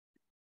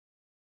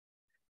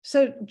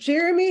So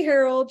Jeremy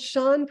Harold,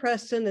 Sean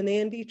Preston, and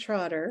Andy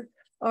Trotter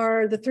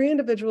are the three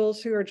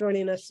individuals who are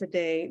joining us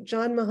today.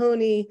 John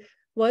Mahoney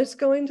was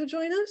going to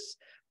join us,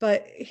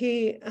 but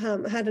he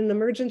had an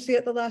emergency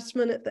at the last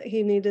minute that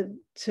he needed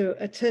to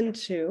attend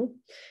to.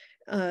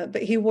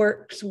 But he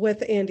works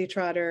with Andy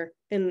Trotter,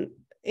 and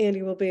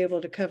Andy will be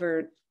able to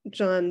cover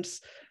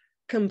John's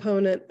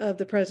component of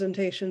the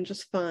presentation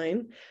just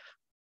fine.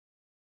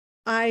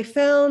 I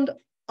found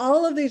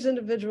all of these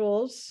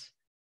individuals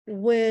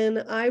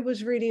when I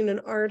was reading an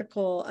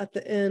article at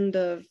the end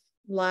of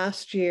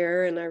last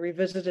year, and I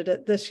revisited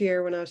it this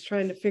year when I was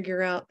trying to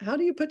figure out how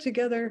do you put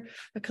together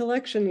a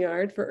collection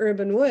yard for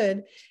urban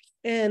wood.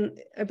 And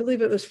I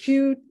believe it was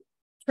Pew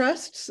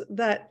Trusts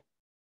that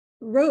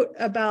wrote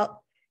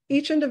about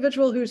each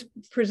individual who's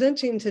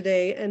presenting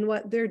today and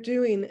what they're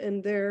doing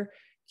in their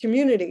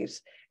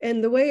communities.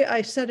 And the way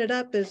I set it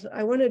up is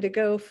I wanted to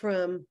go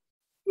from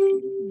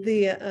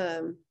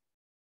the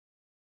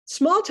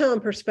small town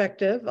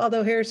perspective,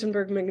 although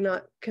Harrisonburg may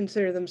not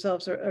consider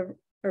themselves a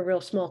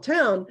real small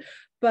town,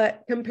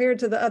 but compared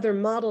to the other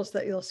models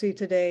that you'll see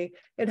today,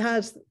 it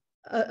has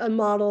a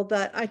model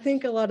that I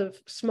think a lot of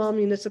small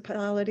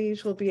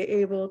municipalities will be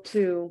able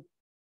to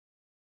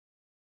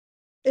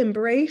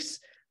embrace,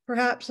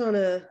 perhaps on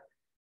a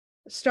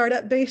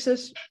startup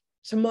basis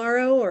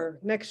tomorrow or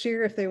next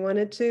year if they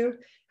wanted to.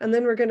 And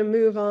then we're going to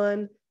move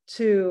on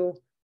to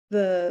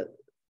the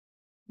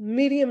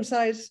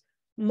medium-sized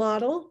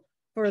model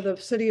for the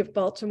city of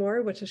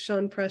Baltimore, which is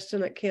Sean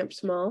Preston at Camp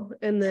Small,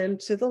 and then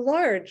to the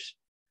large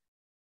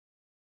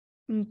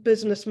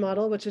business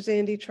model, which is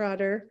Andy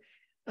Trotter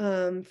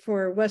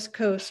for West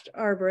Coast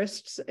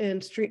Arborists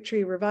and Street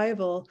Tree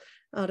Revival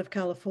out of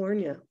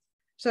California.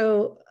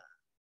 So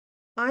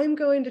I'm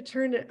going to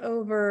turn it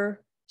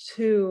over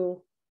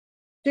to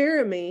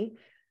Jeremy,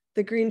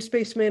 the Green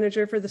Space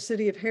Manager for the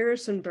city of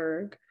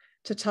Harrisonburg,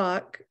 to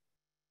talk.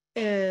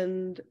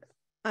 And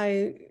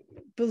I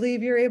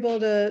believe you're able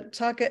to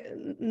talk it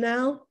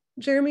now,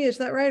 Jeremy, is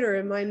that right? Or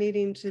am I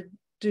needing to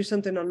do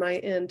something on my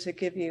end to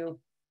give you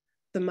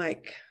the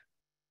mic?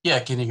 Yeah,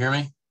 can you hear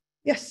me?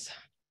 Yes.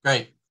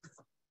 Great.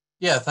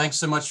 Yeah, thanks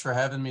so much for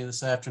having me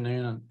this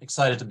afternoon. I'm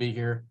excited to be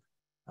here.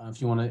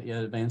 If you want to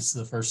advance to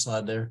the first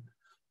slide there.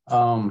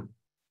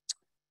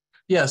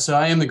 Yeah, so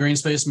I am the Green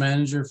Space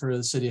Manager for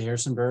the city of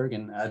Harrisonburg,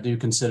 and I do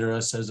consider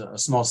us as a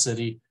small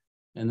city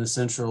in the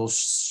central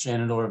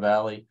Shenandoah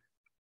Valley.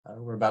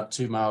 We're about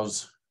 2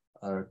 miles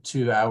or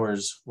 2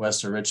 hours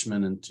west of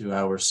Richmond and 2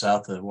 hours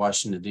south of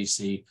Washington,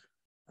 D.C.,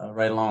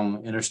 right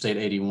along Interstate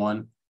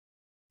 81.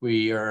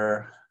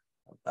 We're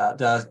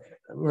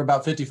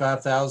about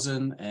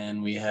 55,000,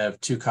 and we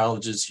have 2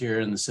 colleges here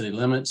in the city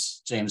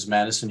limits, James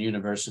Madison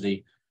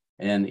University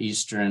and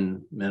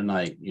Eastern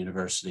Mennonite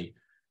University.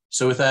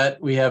 So with that,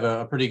 we have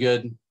a pretty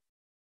good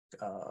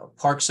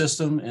park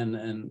system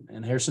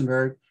in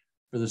Harrisonburg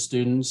for the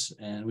students,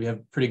 and we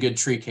have pretty good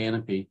tree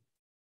canopy.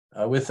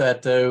 With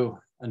that, though,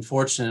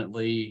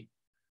 unfortunately,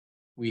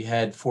 we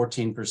had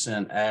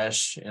 14%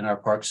 ash in our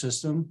park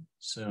system.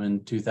 So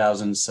in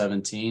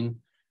 2017,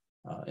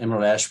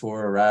 emerald ash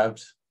borer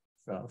arrived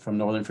from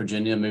Northern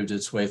Virginia, moved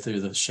its way through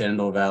the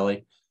Shenandoah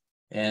Valley.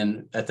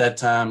 And at that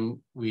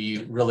time,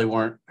 we really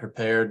weren't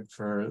prepared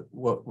for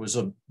what was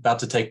about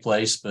to take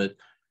place, but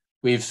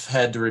we've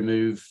had to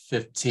remove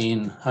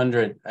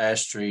 1,500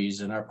 ash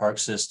trees in our park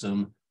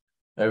system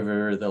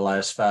over the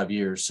last 5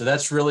 years. So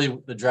that's really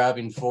the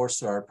driving force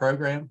to our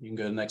program. You can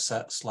go to the next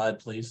slide,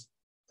 please.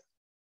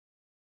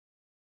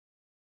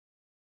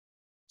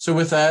 So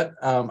with that,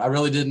 I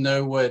really didn't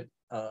know what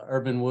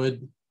urban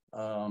wood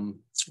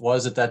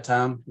was at that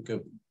time.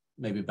 Go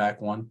maybe back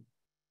one.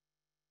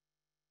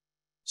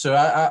 So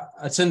I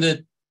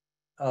attended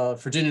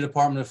Virginia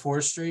Department of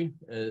Forestry.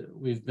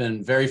 We've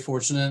been very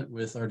fortunate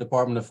with our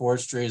Department of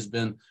Forestry, has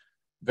been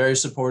very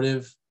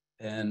supportive.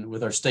 And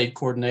with our state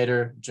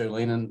coordinator, Joe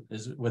Leanon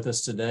is with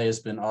us today. It's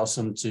been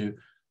awesome to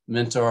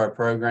mentor our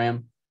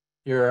program.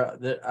 Here,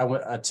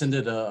 I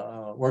attended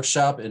a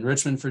workshop in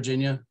Richmond,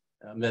 Virginia.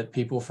 I met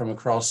people from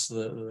across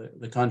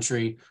the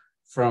country,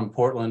 from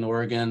Portland,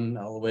 Oregon,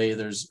 all the way.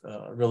 There's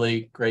a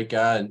really great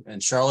guy in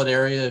Charlotte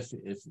area.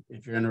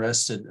 If you're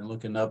interested in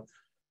looking up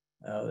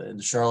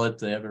in Charlotte,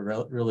 they have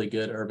a really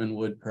good urban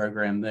wood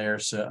program there.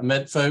 So I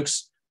met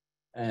folks,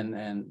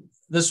 and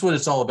this is what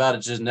it's all about.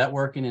 It's just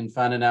networking and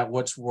finding out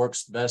what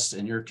works best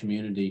in your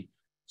community.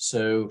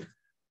 So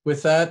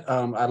with that,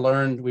 I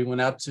learned, we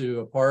went out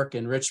to a park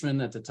in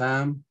Richmond at the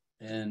time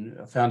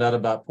and found out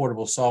about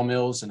portable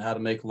sawmills and how to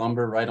make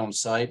lumber right on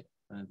site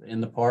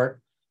in the park.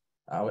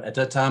 At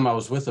that time, I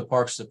was with the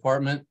Parks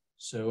Department,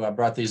 so I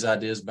brought these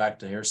ideas back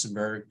to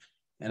Harrisonburg.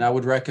 And I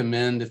would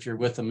recommend, if you're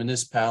with a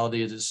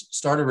municipality, to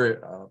start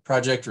a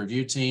project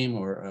review team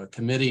or a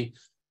committee,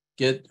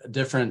 get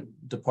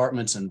different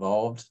departments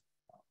involved.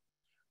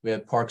 We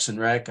had Parks and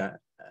Rec.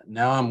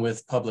 Now I'm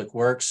with Public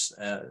Works.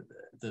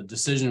 The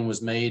decision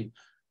was made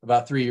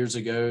about 3 years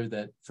ago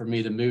that for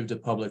me to move to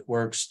Public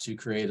Works to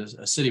create a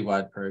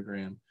citywide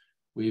program.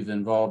 We've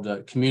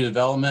involved community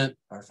development,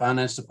 our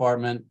finance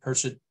department,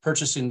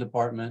 purchasing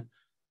department,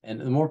 And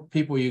the more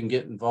people you can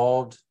get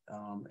involved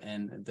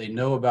and they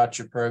know about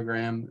your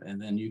program,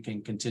 and then you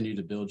can continue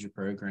to build your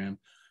program.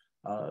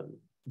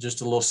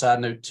 Just a little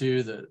side note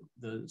too, the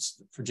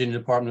Virginia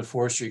Department of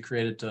Forestry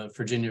created the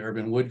Virginia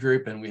Urban Wood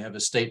Group, and we have a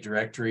state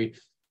directory.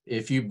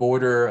 If you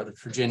border the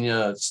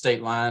Virginia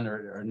state line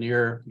or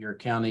near your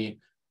county,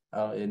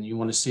 and you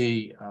want to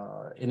see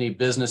any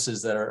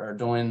businesses that are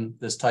doing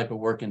this type of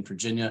work in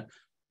Virginia,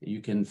 you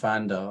can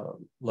find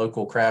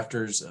local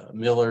crafters,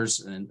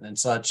 millers, and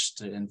such,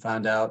 and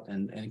find out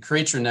and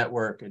create your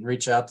network and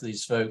reach out to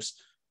these folks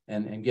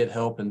and get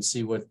help and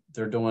see what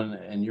they're doing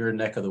in your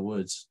neck of the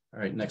woods. All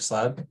right, next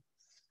slide.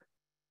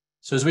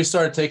 So as we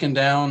started taking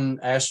down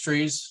ash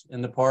trees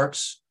in the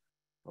parks,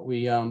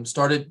 we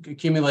started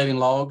accumulating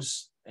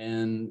logs,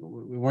 and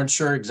we weren't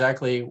sure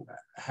exactly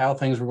how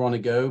things were going to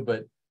go,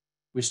 but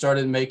we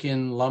started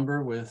making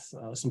lumber with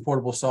some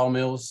portable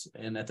sawmills.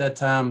 And at that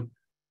time,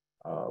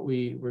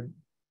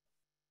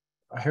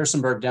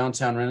 Harrisonburg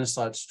Downtown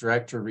Renaissance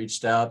director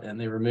reached out, and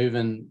they were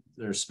moving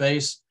their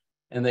space,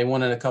 and they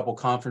wanted a couple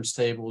conference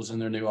tables in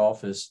their new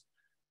office.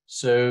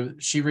 So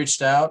she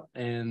reached out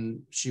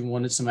and she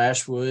wanted some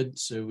ash wood.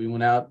 So we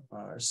went out.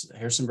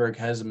 Harrisonburg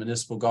has a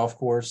municipal golf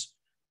course,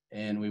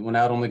 and we went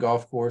out on the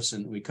golf course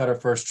and we cut our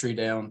first tree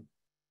down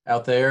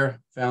out there,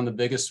 found the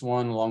biggest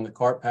one along the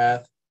cart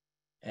path.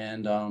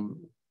 And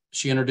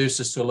she introduced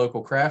us to a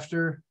local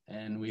crafter,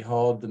 and we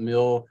hauled the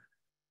mill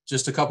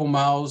just a couple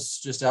miles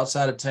just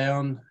outside of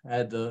town,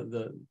 had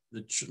the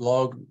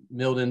log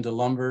milled into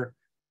lumber.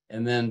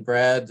 And then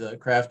Brad, the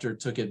crafter,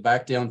 took it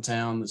back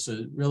downtown.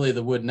 So really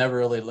the wood never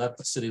really left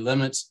the city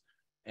limits.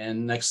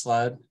 And next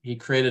slide, he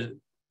created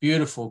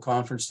beautiful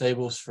conference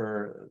tables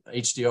for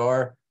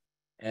HDR.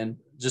 And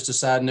just a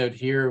side note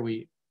here,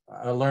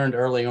 I learned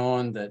early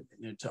on that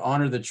to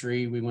honor the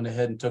tree, we went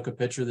ahead and took a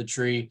picture of the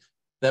tree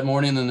that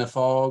morning in the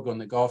fog on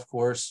the golf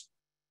course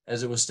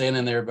as it was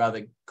standing there by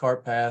the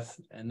cart path.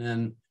 And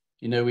then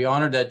we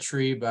honored that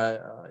tree by,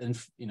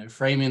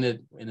 framing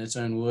it in its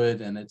own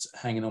wood, and it's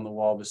hanging on the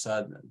wall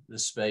beside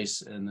this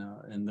space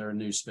in their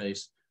new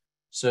space.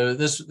 So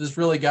this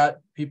really got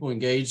people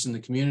engaged in the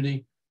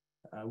community.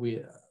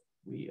 We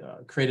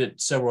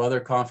created several other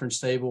conference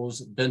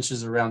tables,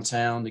 benches around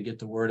town to get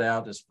the word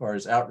out as far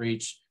as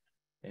outreach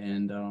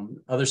and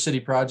other city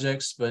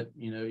projects. But,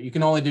 you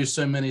can only do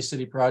so many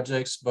city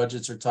projects.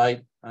 Budgets are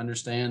tight, I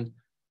understand.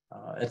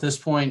 At this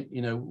point,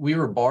 we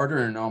were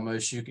bartering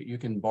almost. You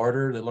can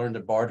barter. To learn to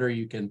barter.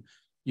 You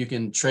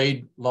can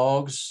trade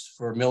logs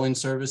for milling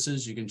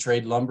services. You can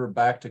trade lumber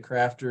back to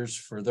crafters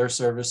for their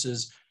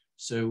services.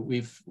 So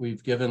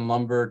we've given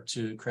lumber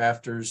to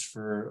crafters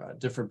for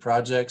different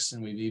projects,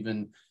 and we've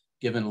even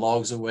given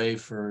logs away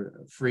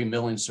for free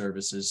milling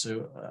services.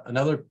 So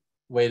another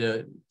way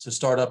to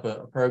start up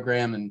a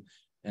program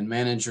and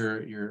manage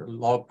your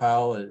log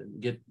pile and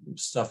get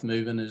stuff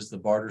moving is the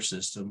barter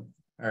system.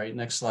 All right,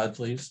 next slide,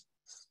 please.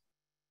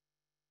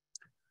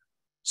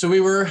 So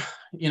we were,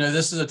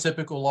 this is a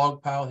typical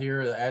log pile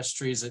here, the ash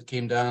trees that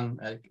came down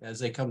as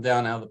they come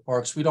down out of the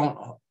parks. We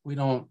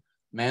don't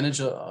manage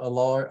a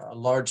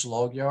large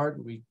log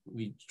yard.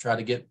 We try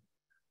to get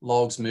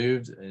logs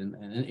moved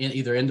and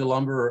either into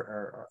lumber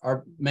or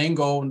our main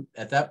goal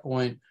at that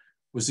point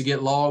was to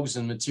get logs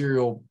and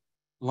material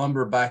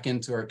lumber back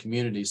into our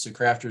community so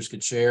crafters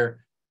could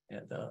share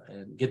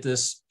and get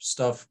this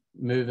stuff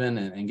moving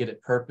and get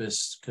it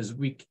purposed, because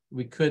we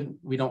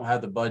don't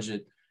have the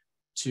budget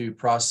to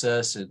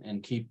process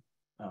and keep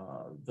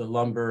the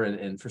lumber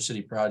and for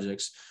city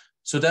projects.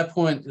 So at that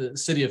point, the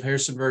city of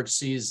Harrisonburg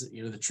sees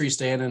the tree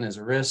standing as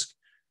a risk,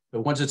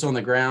 but once it's on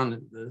the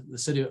ground, the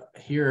city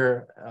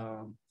here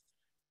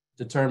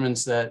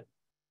determines that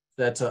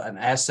that's an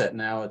asset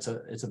now. It's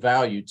a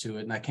value to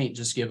it, and I can't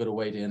just give it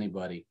away to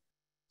anybody.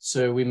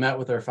 So we met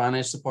with our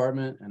finance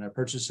department and our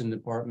purchasing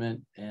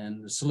department,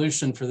 and the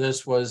solution for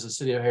this was the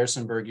city of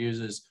Harrisonburg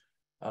uses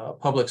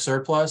public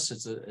surplus.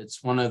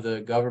 It's one of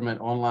the government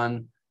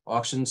online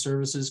auction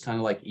services, kind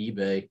of like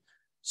eBay.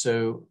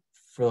 So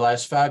for the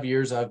last 5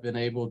 years, I've been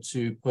able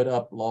to put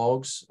up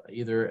logs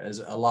either as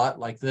a lot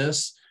like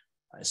this.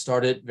 I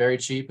started very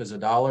cheap as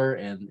 $1,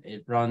 and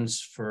it runs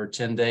for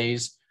 10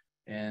 days,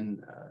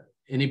 and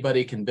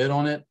anybody can bid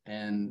on it,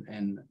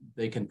 and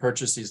they can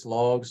purchase these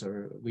logs,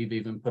 or we've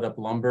even put up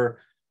lumber.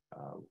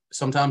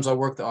 Sometimes I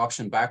work the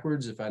auction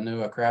backwards. If I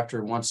know a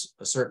crafter wants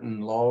a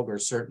certain log or a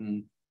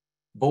certain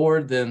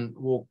board, then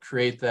we'll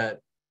create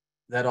that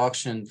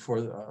auction for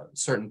a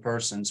certain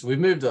person. So we've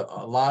moved a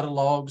lot of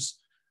logs,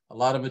 a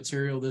lot of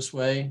material this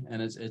way,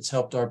 and it's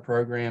helped our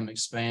program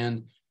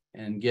expand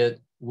and get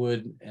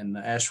wood and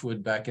the ash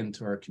wood back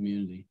into our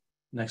community.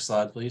 Next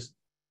slide, please.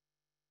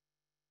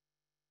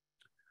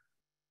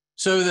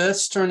 So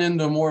that's turned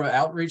into more of an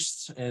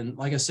outreach. And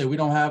like I said, we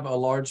don't have a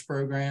large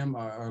program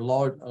or a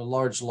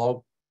large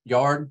log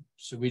yard.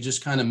 So we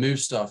just kind of move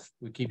stuff.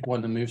 We keep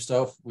wanting to move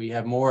stuff. We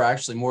have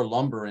actually more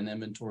lumber in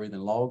inventory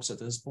than logs at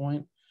this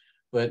point.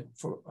 But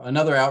for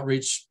another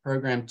outreach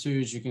program too,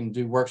 is you can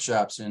do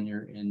workshops in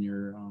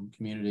your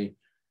community.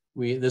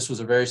 This was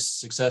a very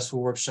successful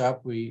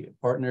workshop. We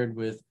partnered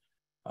with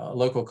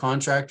local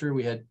contractor.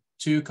 We had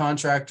two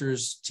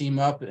contractors team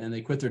up and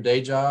they quit their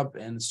day job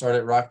and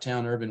started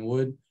Rocktown Urban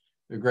Wood.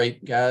 They're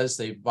great guys.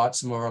 They bought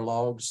some of our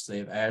logs. They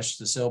have ash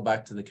to sell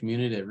back to the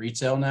community at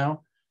retail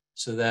now.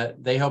 So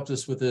that they helped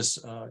us with this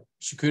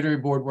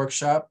charcuterie board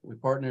workshop. We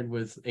partnered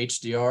with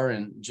HDR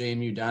and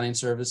JMU Dining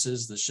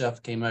Services. The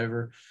chef came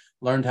over,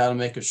 learned how to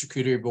make a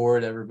charcuterie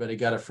board. Everybody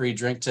got a free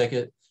drink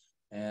ticket.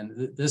 And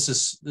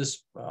this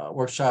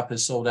workshop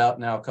has sold out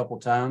now a couple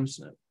times.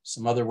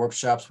 Some other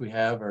workshops we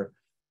have are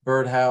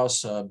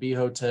birdhouse, bee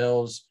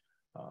hotels,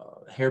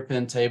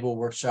 hairpin table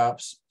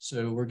workshops.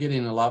 So we're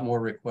getting a lot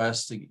more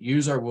requests to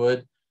use our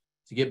wood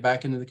to get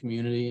back into the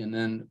community. And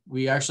then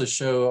we actually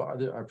show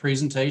our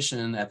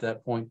presentation at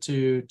that point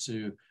too,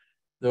 to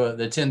the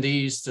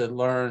attendees to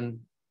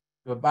learn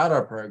about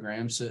our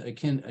program. So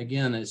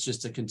again, it's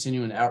just a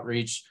continuing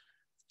outreach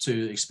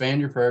to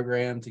expand your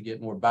program, to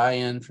get more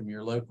buy-in from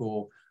your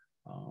local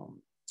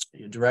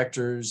your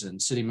directors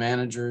and city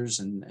managers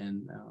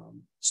and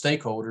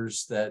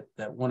stakeholders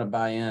that want to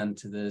buy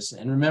into this.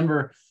 And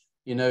remember,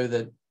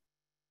 that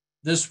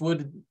this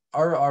would,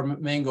 our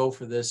main goal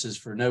for this is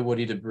for no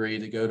woody debris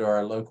to go to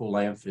our local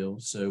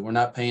landfill. So we're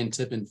not paying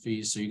tipping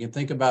fees. So you can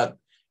think about,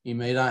 you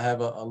may not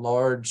have a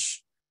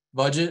large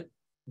budget,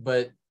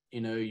 but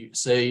you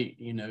say,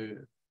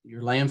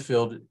 your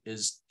landfill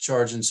is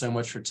charging so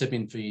much for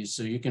tipping fees.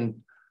 So you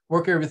can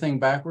work everything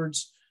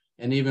backwards.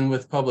 And even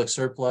with public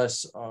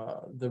surplus,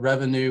 the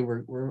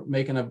revenue, we're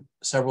making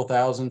several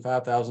thousand,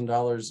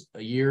 $5,000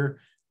 a year,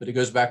 but it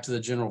goes back to the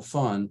general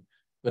fund.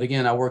 But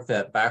again, I work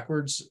that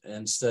backwards,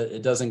 and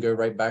it doesn't go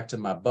right back to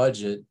my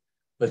budget.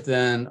 But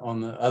then on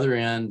the other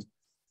end,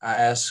 I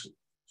ask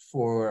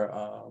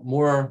for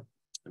more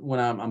when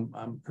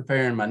I'm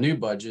preparing my new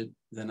budget.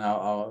 Then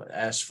I'll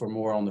ask for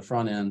more on the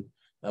front end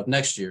of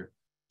next year.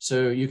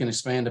 So you can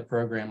expand a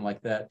program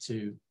like that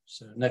too.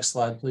 So next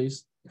slide,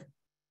 please.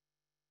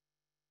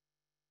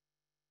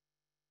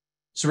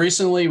 So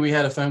recently we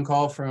had a phone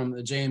call from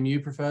the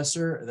JMU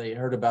professor. They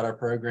heard about our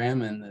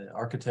program, and the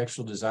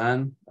architectural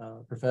design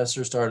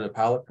professor started a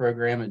pilot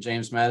program at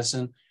James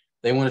Madison.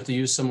 They wanted to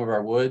use some of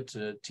our wood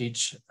to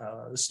teach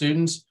the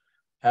students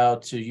how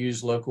to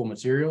use local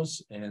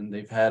materials. And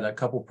they've had a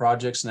couple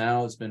projects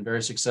now. It's been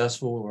very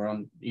successful. We're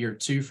on year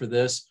 2 for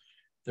this.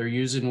 They're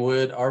using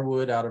our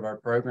wood out of our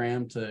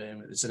program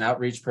it's an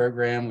outreach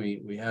program.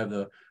 We have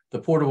the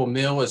portable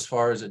mill as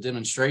far as a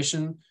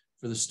demonstration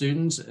for the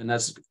students. And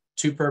that's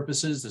 2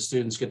 purposes. The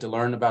students get to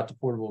learn about the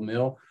portable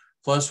mill.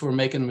 Plus we're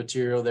making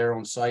material there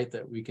on site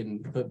that we can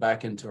put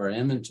back into our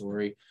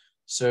inventory.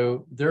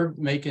 So they're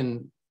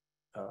making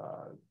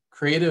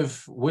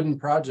creative wooden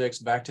projects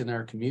back in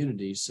our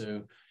community.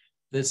 So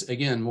this,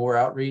 again, more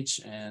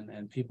outreach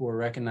and people are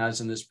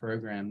recognizing this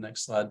program.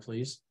 Next slide,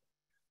 please.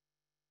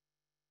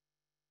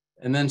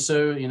 And then,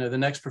 so, the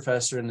next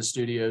professor in the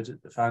studio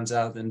finds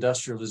out the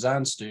industrial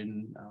design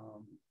student,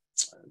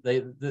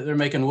 they're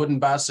making wooden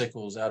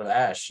bicycles out of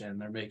ash, and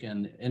they're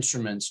making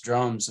instruments,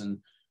 drums, and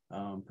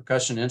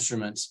percussion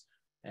instruments.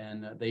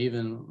 And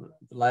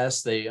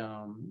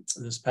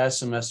this past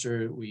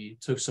semester, we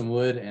took some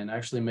wood and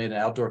actually made an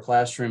outdoor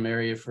classroom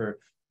area for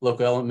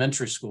local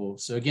elementary school.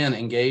 So again,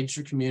 engage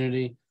your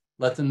community,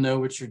 let them know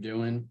what you're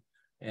doing.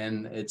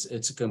 And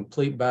it's a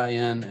complete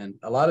buy-in, and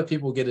a lot of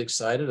people get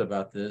excited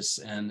about this,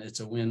 and it's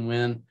a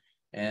win-win.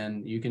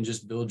 And you can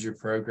just build your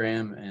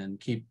program and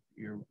keep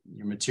your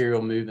material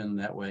moving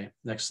that way.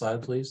 Next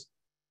slide, please.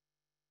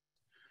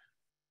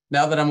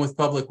 Now that I'm with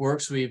Public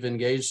Works, we've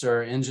engaged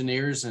our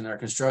engineers and our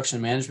construction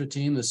management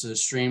team. This is a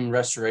stream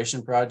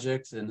restoration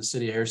project in the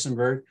city of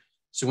Harrisonburg.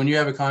 So when you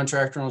have a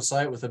contractor on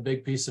site with a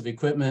big piece of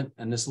equipment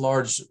and this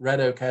large red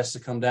oak has to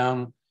come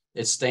down,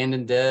 it's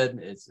standing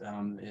dead.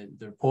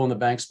 They're pulling the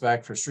banks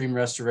back for stream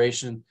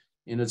restoration.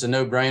 It's a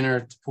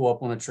no-brainer to pull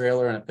up on a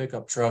trailer and a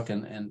pickup truck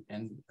and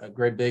a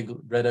great big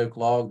red oak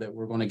log that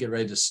we're going to get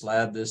ready to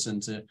slab this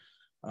into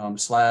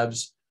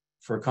slabs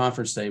for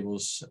conference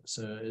tables.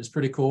 So it's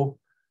pretty cool.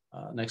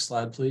 Next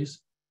slide,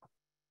 please.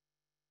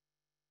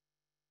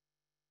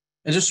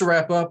 And just to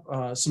wrap up,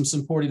 some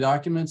supporting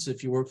documents.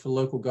 If you work for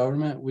local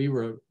government, we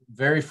were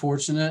very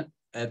fortunate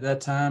at that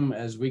time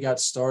as we got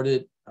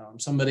started.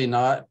 Somebody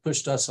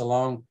pushed us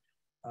along.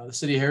 The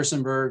city of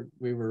Harrisonburg,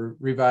 we were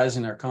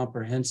revising our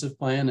comprehensive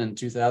plan in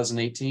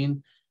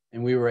 2018,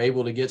 and we were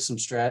able to get some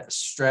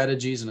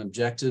strategies and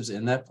objectives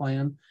in that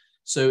plan.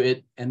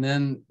 And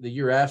then the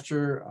year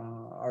after,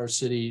 our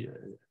city,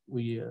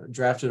 we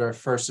drafted our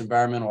first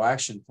environmental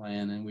action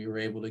plan, and we were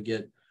able to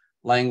get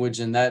language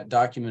in that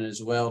document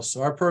as well.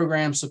 So our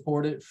program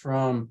supported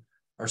from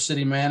our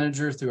city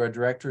manager through our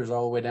directors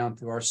all the way down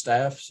through our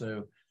staff.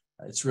 So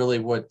it's really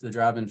what the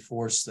driving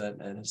force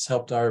that has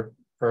helped our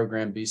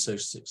program be so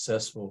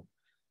successful.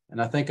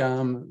 And I think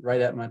I'm right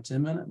at my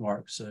 10-minute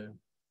mark. So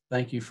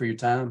thank you for your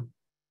time.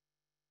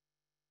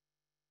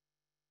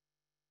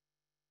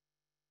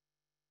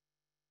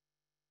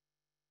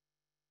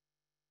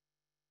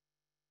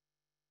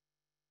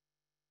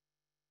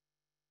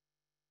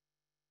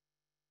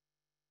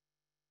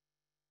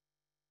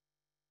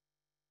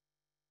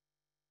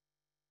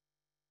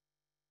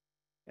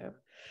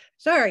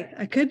 Sorry,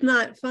 I could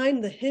not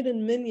find the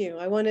hidden menu.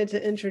 I wanted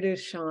to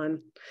introduce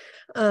Sean.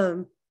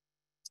 And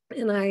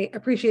I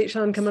appreciate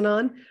Sean coming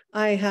on.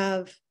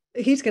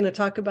 He's going to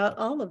talk about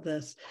all of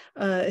this,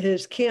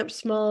 his Camp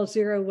Small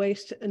Zero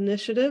Waste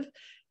Initiative.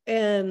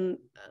 And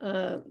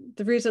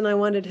the reason I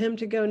wanted him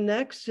to go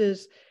next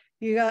is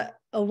you got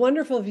a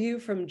wonderful view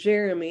from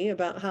Jeremy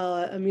about how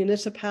a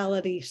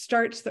municipality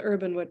starts the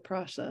Urbanwood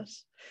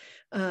process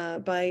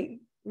by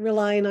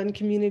relying on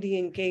community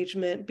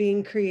engagement,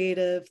 being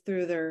creative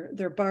through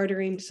their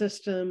bartering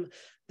system,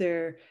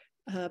 their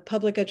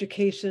public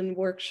education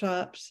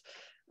workshops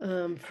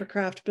for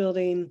craft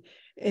building,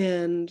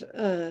 and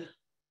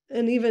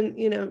even,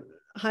 you know,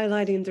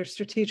 highlighting their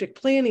strategic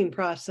planning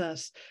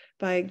process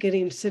by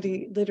getting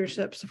city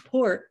leadership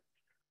support.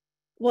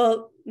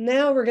 Well,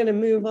 now we're going to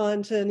move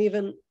on to an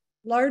even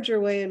larger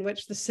way in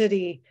which the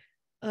city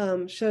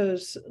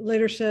shows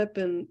leadership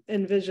and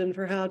vision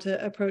for how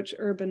to approach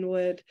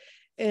Urbanwood.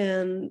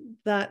 And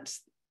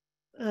that's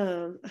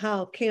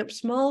how Camp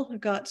Small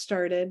got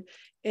started.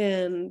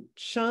 And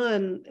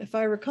Sean, if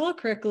I recall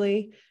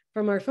correctly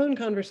from our phone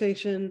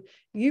conversation,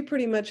 you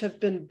pretty much have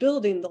been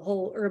building the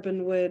whole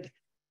Urbanwood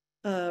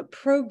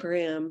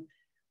program.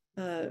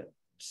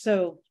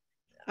 So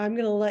I'm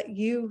going to let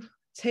you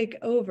take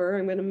over.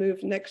 I'm going to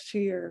move next to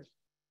your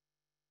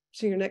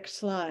next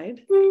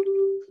slide.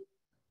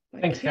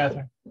 Thanks,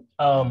 Catherine.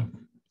 Hi,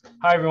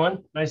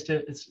 everyone.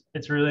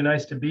 It's really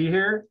nice to be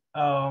here.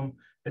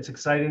 It's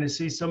exciting to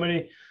see so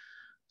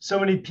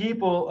many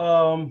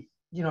people,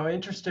 you know,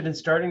 interested in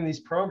starting these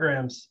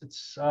programs.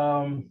 It's,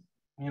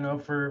 you know,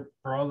 for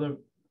all the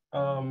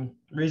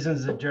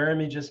reasons that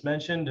Jeremy just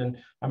mentioned, and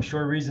I'm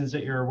sure reasons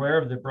that you're aware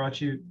of that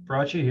brought you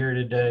here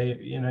today.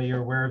 You know,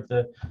 you're aware of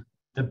the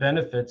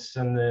benefits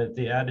and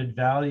the added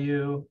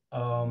value,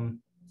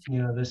 you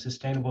know, the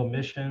sustainable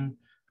mission,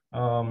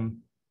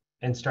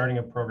 and starting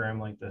a program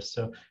like this.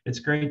 So it's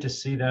great to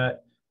see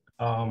that,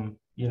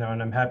 you know,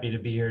 and I'm happy to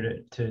be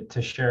here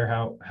to share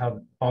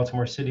how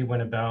Baltimore City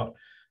went about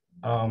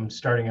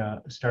starting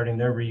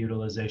their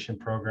reutilization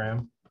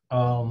program.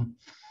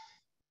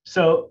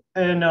 So,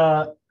 and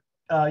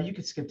you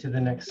could skip to the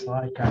next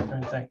slide,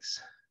 Catherine,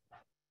 thanks.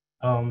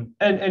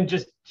 And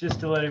just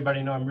to let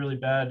everybody know, I'm really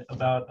bad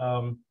about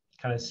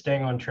kind of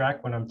staying on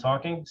track when I'm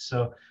talking.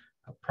 So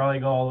I'll probably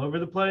go all over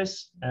the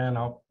place, and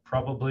I'll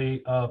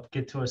probably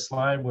get to a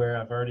slide where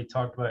I've already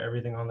talked about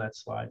everything on that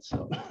slide.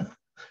 So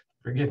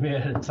forgive me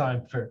ahead of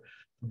time for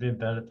being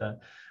bad at that.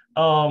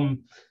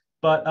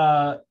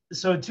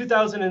 So in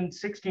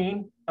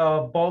 2016,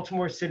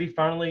 Baltimore City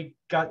finally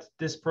got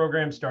this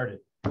program started.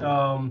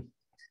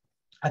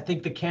 I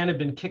think the can had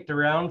been kicked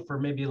around for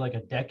maybe like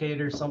a decade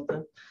or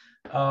something.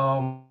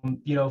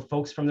 You know,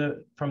 folks from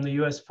the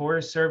U.S.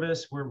 Forest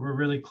Service were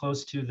really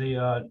close to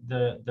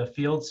the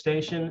field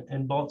station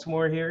in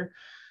Baltimore here.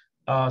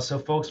 So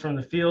folks from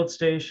the field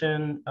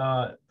station,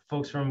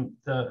 folks from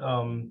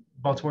the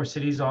Baltimore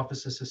City's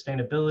Office of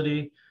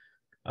Sustainability,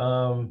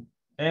 and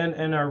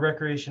our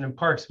Recreation and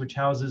Parks, which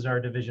houses our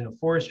Division of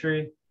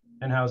Forestry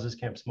and houses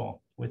Camp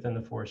Small within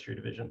the Forestry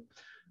Division.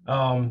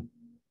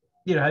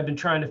 You know, I've been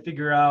trying to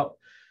figure out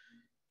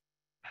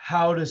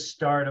how to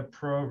start a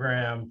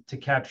program to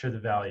capture the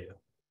value.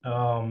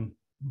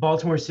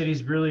 Baltimore City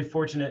is really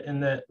fortunate in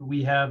that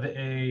we have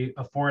a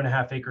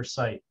 4.5 acre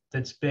site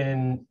that's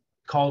been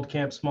called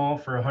Camp Small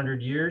for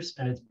 100 years,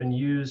 and it's been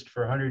used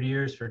for 100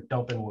 years for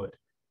dumping wood.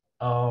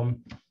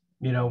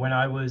 You know, when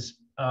I was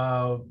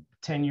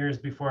 10 years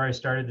before I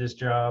started this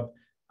job,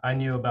 I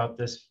knew about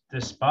this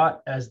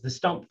spot as the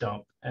stump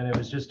dump, and it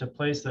was just a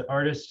place that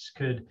artists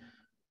could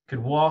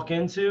walk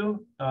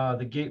into.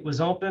 The gate was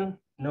open,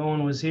 no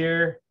one was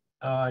here.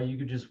 You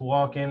could just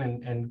walk in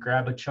and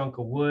grab a chunk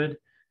of wood.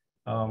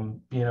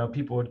 You know,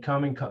 people would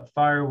come and cut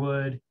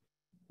firewood.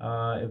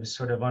 It was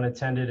sort of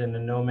unattended in the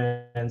no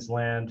man's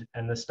land,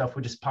 and the stuff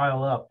would just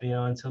pile up, you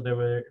know, until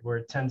there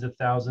were tens of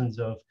thousands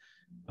of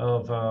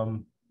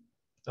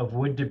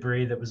wood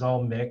debris that was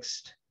all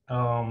mixed,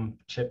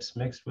 chips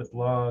mixed with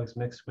logs,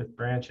 mixed with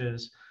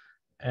branches,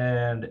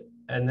 and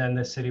then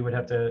the city would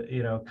have to,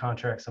 you know,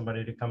 contract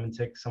somebody to come and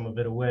take some of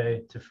it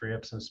away to free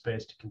up some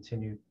space to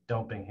continue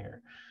dumping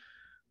here.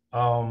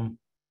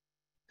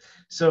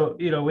 So,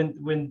 you know,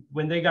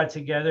 when they got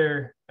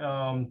together,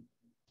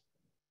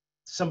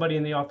 somebody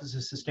in the Office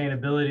of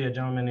Sustainability, a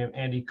gentleman named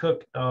Andy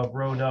Cook,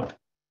 wrote up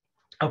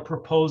a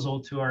proposal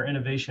to our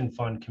Innovation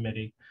Fund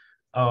committee.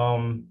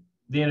 The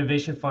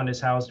Innovation Fund is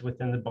housed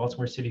within the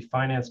Baltimore City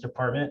Finance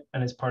Department,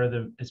 and it's part of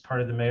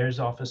the mayor's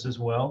office as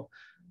well.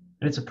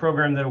 And it's a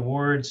program that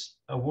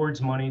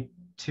awards money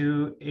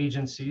to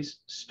agencies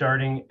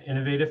starting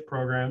innovative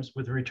programs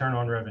with a return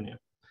on revenue.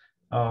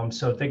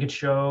 So if they could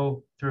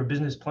show through a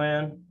business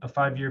plan a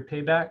 5-year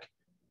payback,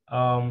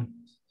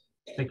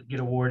 they could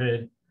get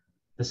awarded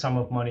the sum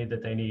of money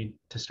that they need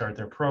to start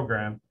their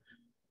program.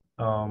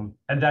 And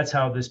that's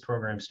how this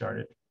program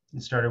started.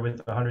 It started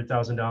with a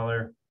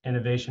 $100,000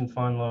 Innovation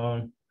Fund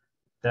loan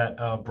that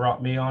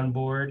brought me on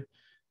board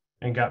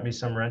and got me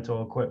some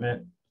rental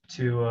equipment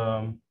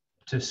to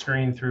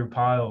screen through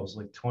piles,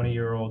 like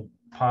 20-year-old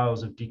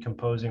piles of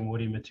decomposing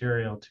woody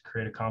material to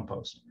create a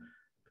compost.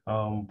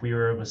 We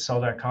were able to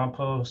sell that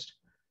compost,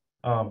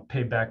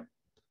 pay back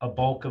a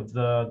bulk of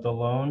the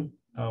loan.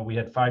 We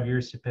had 5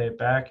 years to pay it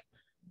back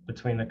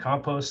between the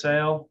compost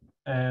sale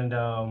and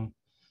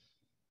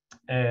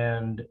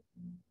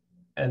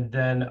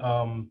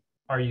then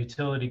our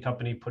utility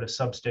company put a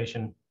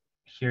substation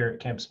here at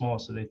Camp Small.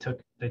 So they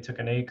took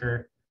an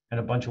acre and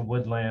a bunch of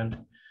woodland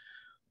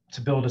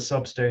to build a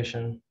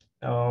substation.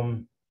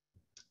 And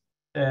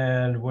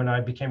when I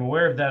became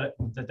aware of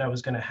that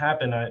was going to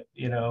happen, I,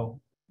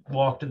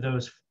 walked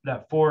to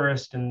that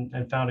forest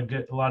and found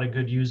a lot of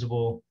good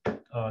usable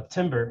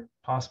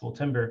possible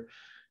timber,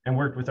 and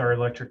worked with our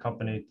electric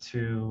company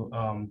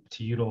to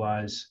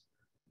utilize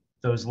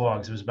those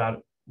logs. It was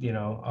about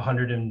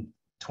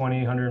 120,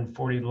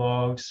 140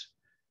 logs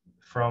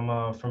from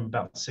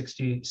about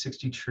 60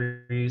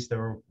 trees. There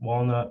were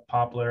walnut,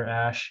 poplar,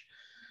 ash,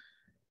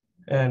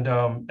 and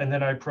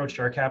then I approached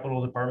our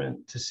capital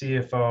department to see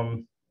if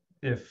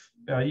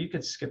you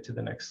could skip to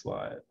the next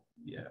slide,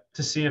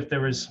 to see if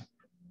there was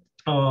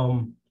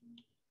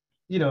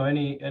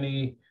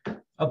any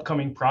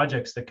upcoming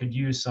projects that could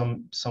use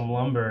some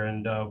lumber.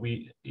 And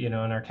we, in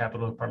our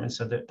capital department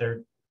said that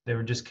they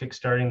were just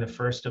kickstarting the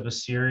first of a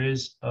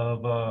series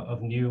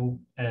of new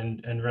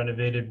and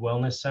renovated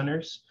wellness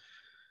centers,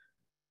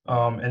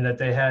 and that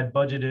they had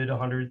budgeted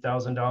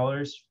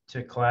 $100,000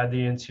 to clad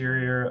the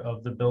interior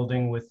of the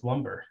building with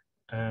lumber.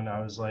 And I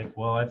was like,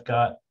 well, I've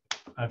got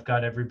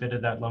every bit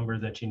of that lumber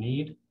that you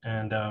need,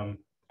 and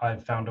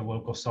I've found a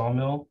local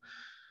sawmill.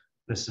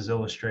 This is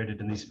illustrated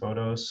in these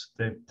photos.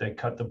 They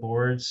cut the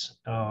boards,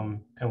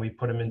 and we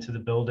put them into the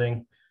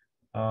building.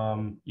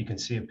 You can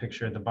see a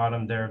picture at the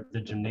bottom there of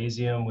the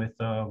gymnasium with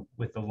the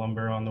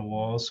lumber on the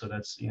walls. So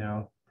that's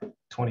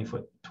 20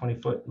 foot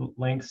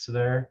lengths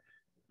there,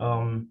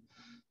 and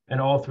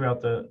all throughout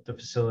the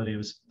facility. It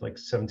was like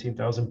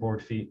 17,000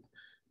 board feet.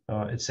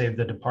 It saved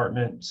the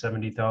department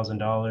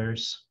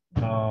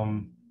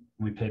 $70,000.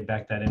 We paid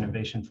back that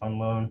innovation fund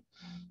loan,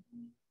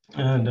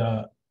 and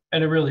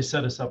it really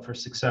set us up for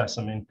success.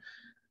 I mean,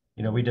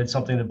 we did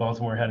something that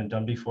Baltimore hadn't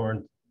done before,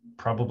 and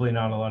probably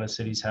not a lot of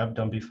cities have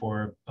done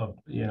before. A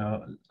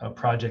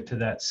project to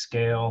that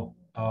scale,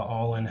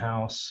 all in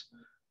house,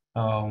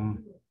 out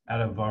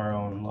of our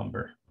own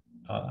lumber.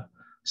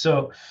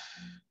 So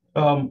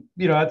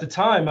at the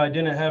time, I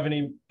didn't have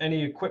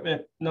any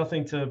equipment,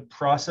 nothing to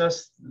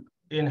process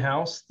in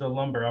house the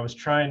lumber. I was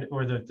trying,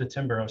 or the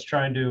timber. I was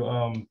trying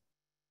to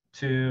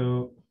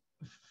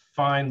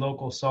find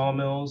local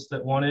sawmills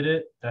that wanted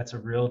it. That's a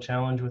real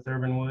challenge with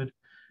urban wood.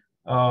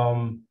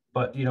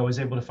 But was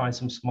able to find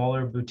some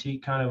smaller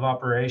boutique kind of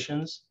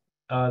operations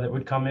that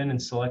would come in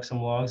and select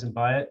some logs and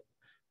buy it.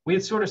 We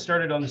had sort of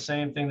started on the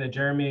same thing that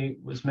Jeremy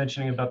was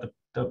mentioning about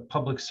the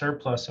public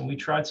surplus, and we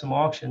tried some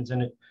auctions,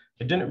 and it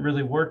didn't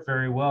really work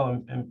very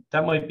well. And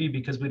that might be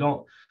because we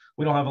don't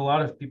have a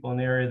lot of people in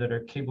the area that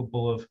are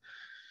capable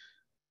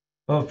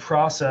of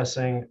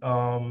processing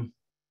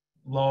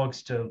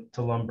logs to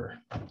lumber.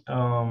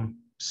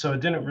 So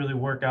it didn't really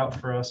work out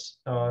for us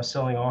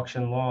selling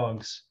auction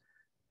logs,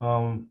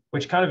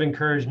 which kind of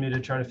encouraged me to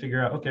try to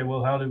figure out, okay,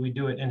 well, how do we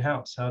do it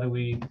in-house? How do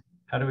we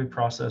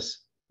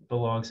process the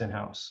logs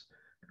in-house?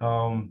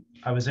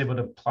 I was able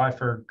to apply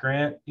for a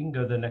grant. You can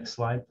go to the next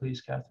slide,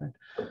 please, Catherine.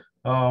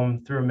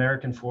 Through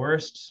American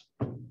Forests,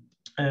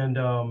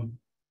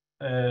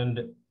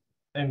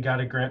 and got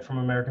a grant from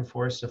American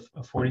Forests, a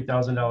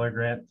 $40,000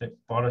 grant that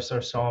bought us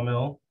our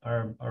sawmill,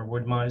 our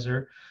wood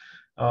miser,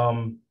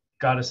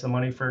 got us the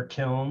money for a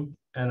kiln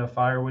and a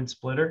firewood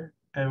splitter,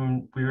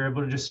 and we were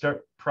able to just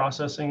start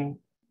processing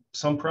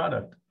some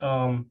product.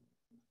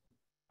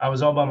 I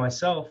was all by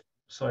myself,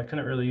 so I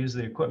couldn't really use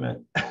the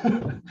equipment,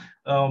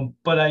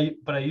 but I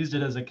used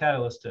it as a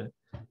catalyst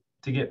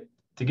to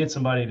get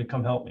somebody to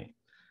come help me,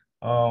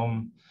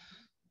 and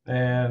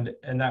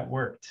that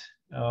worked.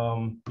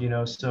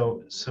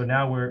 So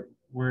now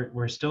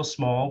we're still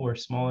small. We're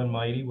small and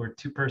mighty. We're a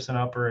 2-person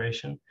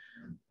operation,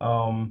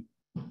 and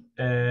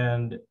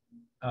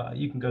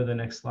you can go to the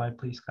next slide,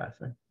 please,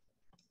 Catherine.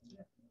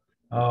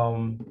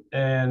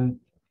 And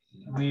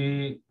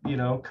we,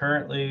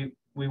 currently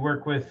we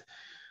work with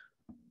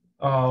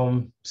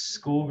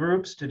school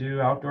groups to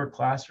do outdoor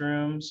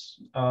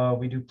classrooms.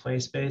 We do play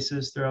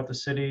spaces throughout the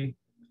city.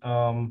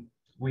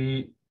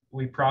 We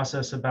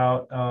process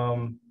about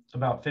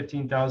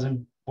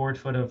 15,000 board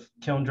foot of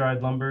kiln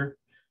dried lumber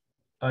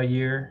a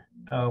year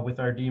with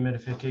our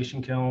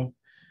dehumidification kiln.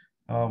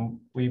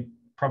 We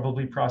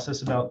probably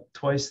process about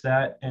twice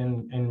that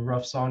in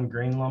rough sawn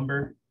grain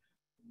lumber.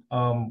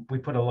 We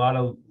put a lot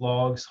of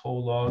logs,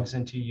 whole logs,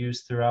 into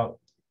use throughout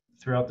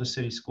the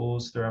city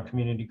schools, throughout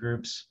community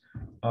groups,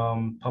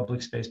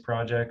 public space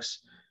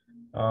projects,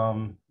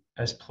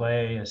 as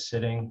play, as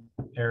sitting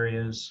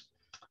areas.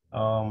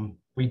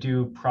 We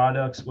do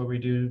products where we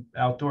do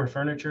outdoor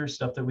furniture,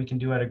 stuff that we can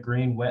do out of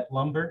green wet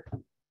lumber.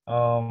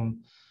 So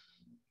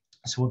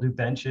we'll do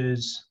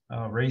benches,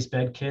 raised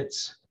bed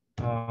kits.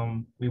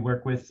 We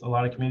work with a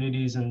lot of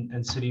communities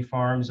and city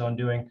farms on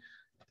doing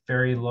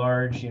very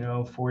large,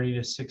 40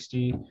 to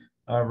 60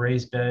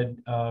 raised bed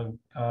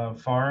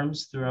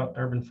farms throughout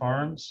urban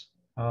farms.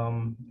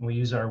 We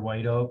use our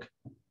white oak.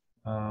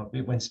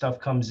 When stuff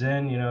comes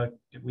in,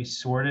 we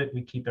sort it.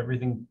 We keep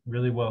everything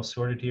really well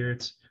sorted here.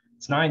 It's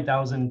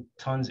 9,000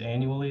 tons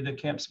annually that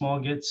Camp Small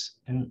gets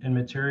in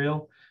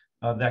material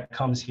that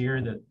comes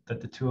here that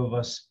the two of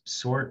us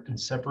sort and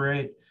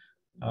separate,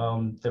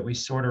 that we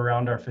sort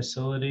around our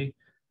facility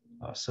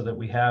so that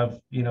we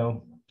have,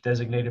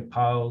 designated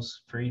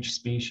piles for each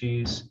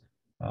species.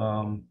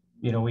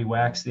 We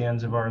wax the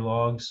ends of our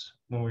logs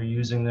when we're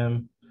using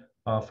them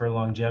for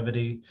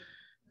longevity.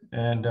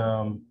 And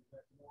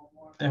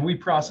we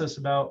process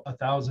about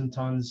 1,000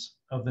 tons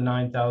of the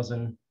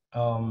 9,000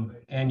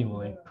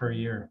 annually per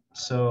year.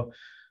 So,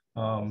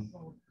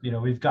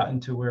 we've gotten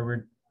to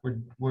where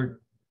we're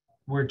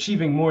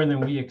achieving more than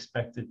we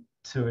expected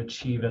to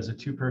achieve as a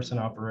two-person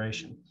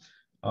operation.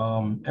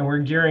 And we're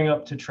gearing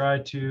up to try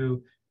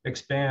to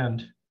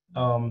expand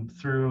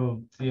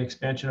through the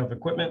expansion of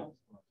equipment,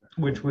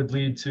 which would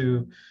lead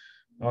to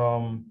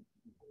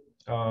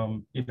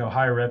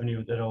higher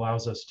revenue that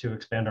allows us to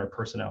expand our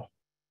personnel.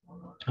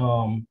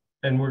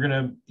 And we're going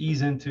to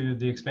ease into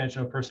the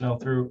expansion of personnel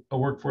through a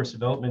workforce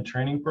development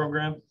training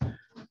program.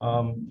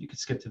 You can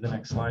skip to the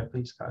next slide,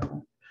 please,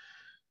 Kyle.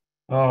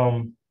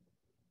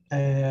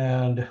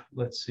 And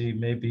let's see,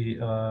 maybe,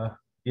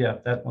 yeah,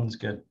 that one's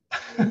good.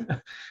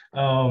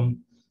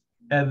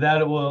 And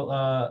that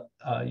will,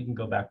 you can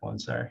go back one,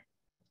 sorry.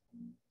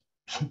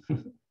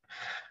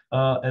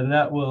 And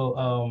that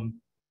will,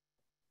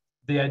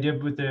 the idea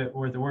with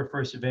the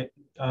workforce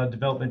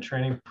development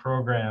training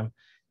program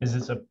is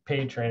it's a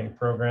paid training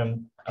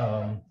program,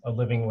 a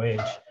living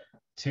wage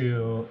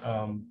to,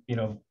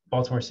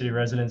 Baltimore City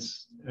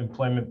residents,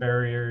 employment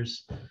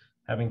barriers,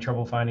 having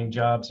trouble finding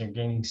jobs and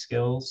gaining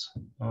skills.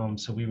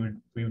 So we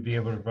would be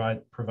able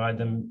to provide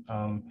them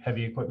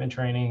heavy equipment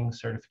training,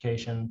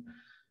 certification.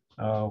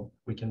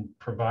 We can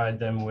provide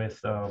them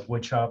with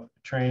woodshop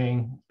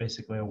training,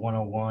 basically a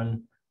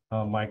 101.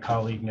 My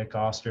colleague Nick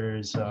Oster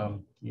is,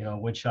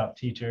 woodshop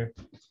teacher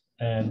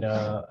and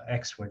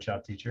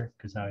ex-woodshop teacher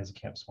because now he's a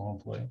Camp Small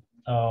employee.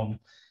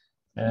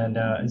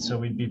 And so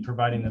we'd be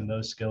providing them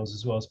those skills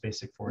as well as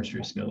basic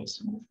forestry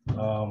skills.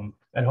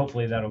 And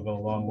hopefully that'll go a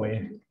long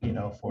way,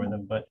 for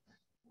them. But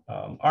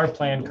our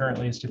plan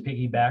currently is to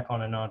piggyback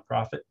on a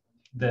nonprofit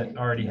that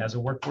already has a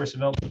workforce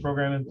development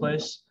program in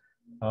place.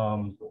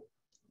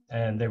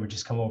 And they would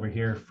just come over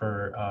here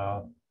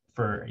for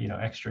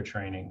extra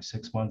training,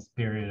 6-month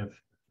period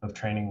of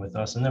training with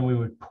us. And then we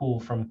would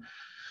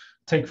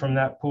take from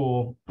that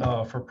pool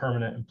for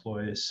permanent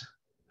employees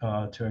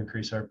to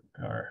increase our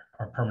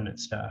permanent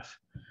staff.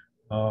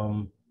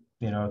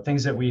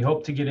 Things that we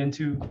hope to get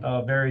into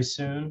very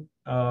soon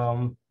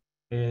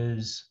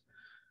is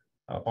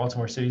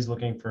Baltimore City is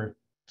looking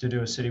to do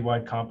a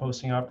citywide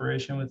composting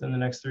operation within the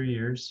next 3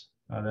 years.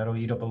 That'll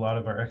eat up a lot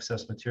of our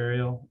excess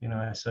material.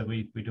 I said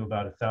we do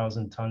about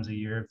 1,000 tons a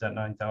year of that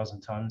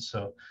 9,000 tons.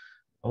 So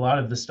a lot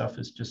of the stuff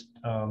is just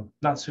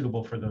not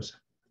suitable for those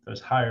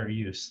higher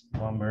use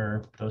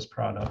lumber, those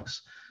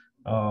products.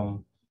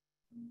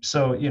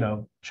 So,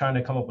 trying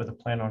to come up with a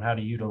plan on how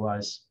to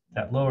utilize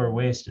that lower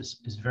waste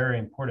is very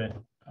important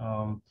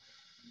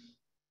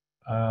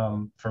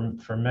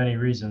for many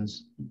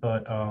reasons.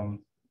 But, a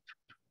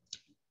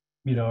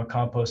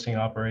composting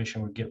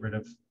operation would get rid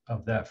of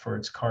that for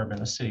its carbon,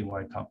 a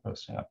citywide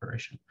composting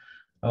operation,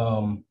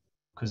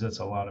 because that's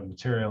a lot of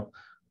material.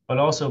 But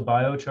also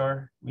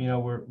biochar,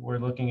 we're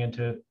looking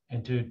into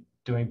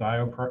doing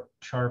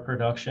biochar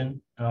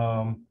production,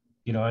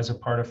 as a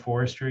part of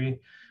forestry.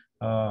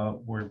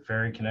 We're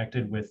very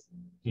connected with,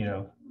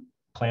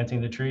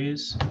 planting the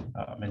trees,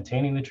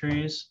 maintaining the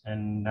trees,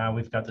 and now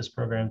we've got this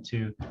program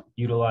to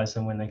utilize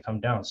them when they come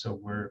down. So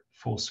we're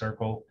full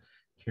circle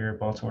here at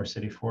Baltimore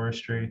City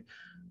Forestry.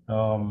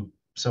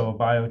 So a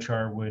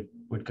biochar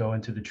would go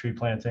into the tree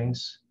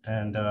plantings,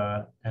 and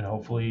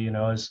hopefully,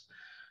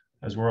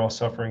 as we're all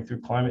suffering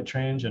through climate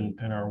change and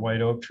our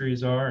white oak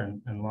trees are,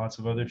 and lots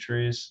of other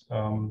trees,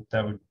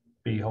 that would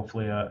be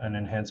hopefully an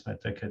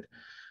enhancement that could,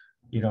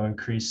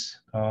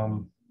 increase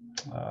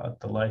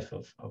the life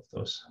of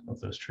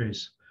those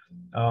trees.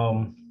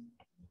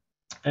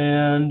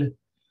 And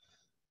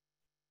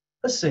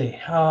let's see,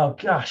 oh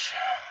gosh,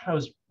 that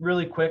was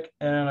really quick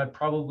and I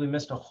probably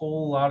missed a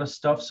whole lot of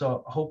stuff.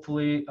 So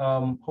hopefully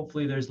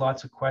there's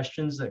lots of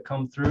questions that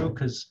come through,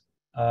 because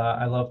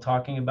I love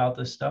talking about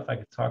this stuff. I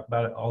could talk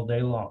about it all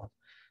day long.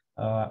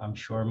 I'm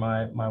sure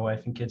my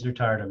wife and kids are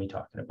tired of me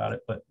talking about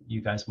it, but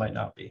you guys might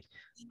not be.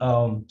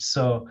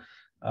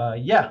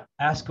 Yeah,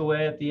 ask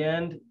away at the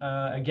end.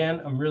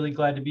 Again, I'm really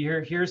glad to be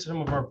here. Here's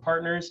some of our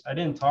partners. I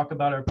didn't talk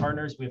about our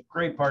partners. We have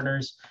great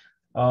partners.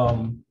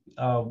 One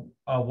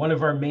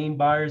of our main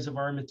buyers of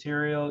our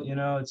material,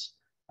 it's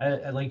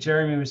like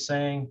Jeremy was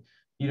saying,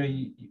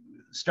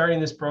 starting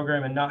this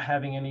program and not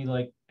having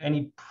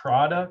any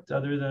product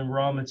other than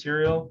raw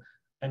material,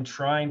 and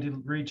trying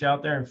to reach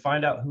out there and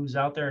find out who's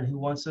out there and who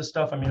wants this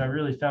stuff. I mean, I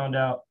really found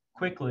out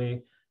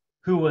quickly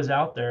who was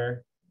out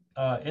there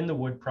in the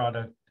wood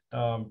product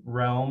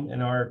realm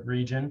in our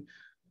region,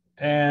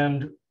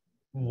 and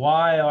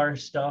why our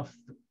stuff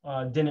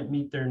didn't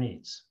meet their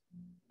needs.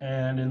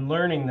 And in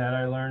learning that,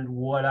 I learned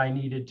what I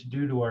needed to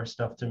do to our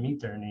stuff to meet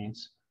their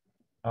needs,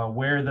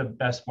 where the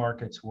best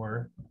markets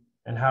were,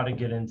 and how to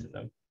get into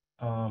them.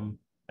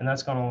 And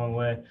that's gone a long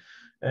way.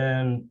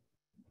 And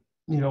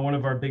one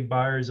of our big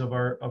buyers of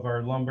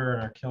our lumber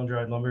and our kiln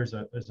dried lumber is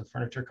a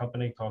furniture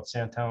company called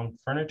Sandtown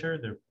Furniture.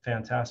 They're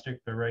fantastic.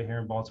 They're right here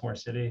in Baltimore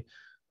City.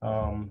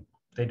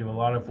 They do a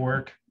lot of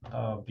work,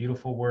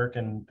 beautiful work,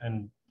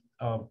 and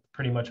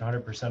pretty much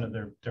 100% of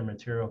their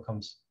material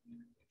comes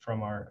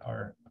from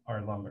our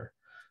lumber.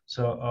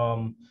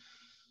 So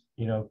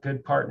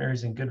good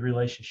partners and good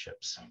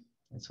relationships.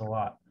 It's a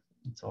lot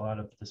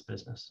of this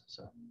business.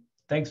 So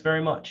thanks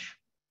very much.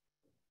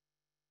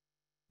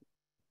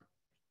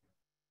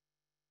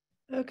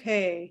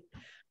 Okay,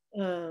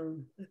 I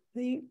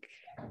think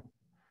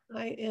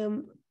I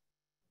am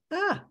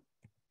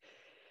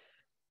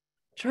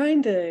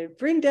trying to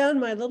bring down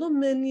my little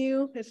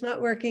menu. It's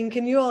not working.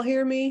 Can you all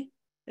hear me?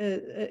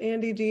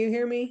 Andy, do you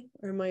hear me,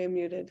 or am I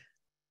unmuted?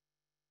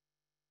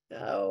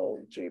 Oh,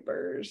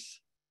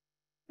 jeepers.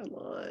 Come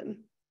on.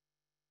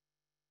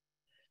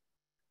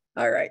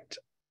 All right.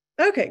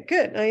 Okay,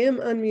 good. I am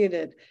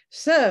unmuted.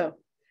 So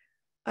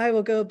I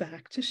will go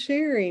back to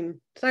sharing.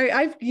 Sorry,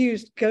 I've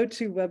used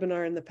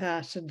GoToWebinar in the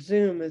past, and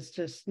Zoom is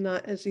just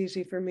not as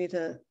easy for me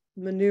to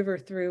maneuver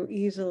through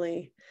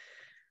easily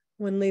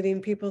when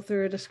leading people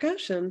through a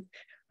discussion.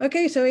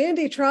 Okay, so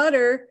Andy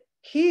Trotter,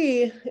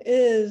 he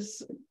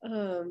is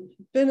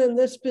been in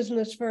this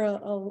business for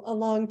a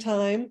long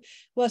time.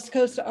 West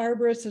Coast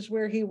Arborist is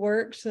where he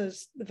works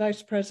as the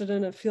Vice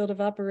President of Field of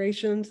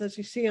Operations. As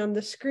you see on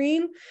the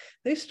screen,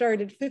 they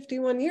started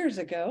 51 years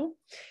ago.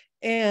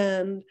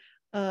 And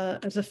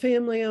as a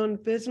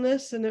family-owned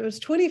business, and it was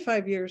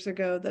 25 years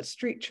ago that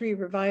Street Tree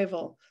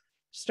Revival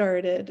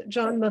started.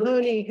 John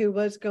Mahoney, who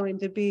was going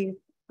to be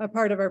a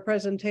part of our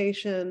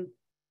presentation,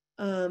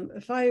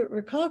 if I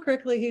recall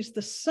correctly, he's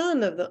the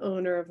son of the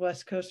owner of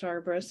West Coast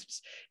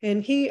Arborists,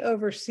 and he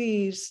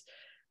oversees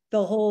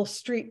the whole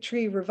Street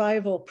Tree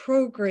Revival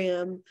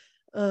program,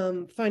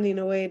 finding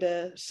a way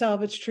to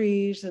salvage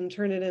trees and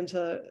turn it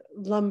into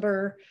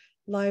lumber,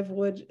 live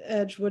wood,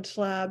 edge wood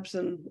slabs,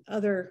 and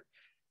other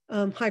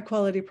high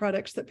quality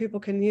products that people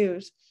can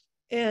use.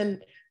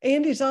 And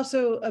Andy's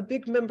also a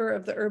big member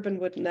of the Urban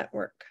Wood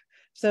Network.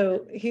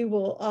 So he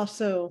will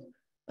also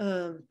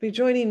be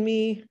joining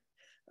me,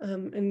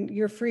 and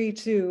you're free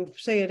to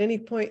say at any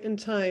point in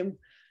time,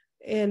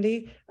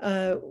 Andy,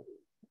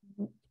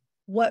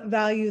 what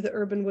value the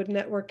Urban Wood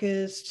Network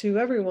is to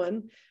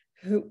everyone,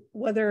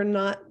 whether or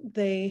not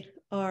they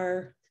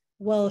are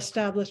well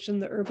established in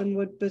the urban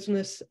wood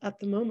business at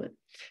the moment.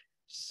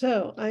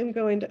 So I'm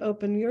going to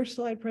open your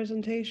slide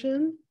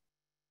presentation.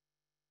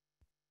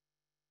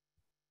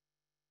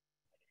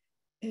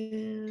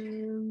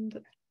 And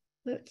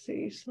let's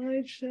see,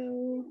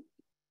 slideshow.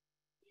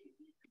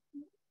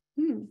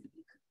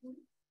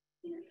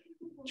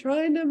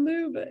 Trying to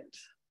move it.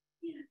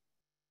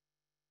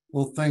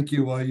 Well, thank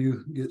you while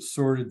you get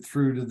sorted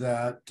through to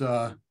that.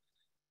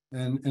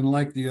 And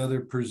like the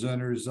other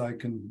presenters,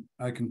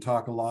 I can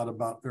talk a lot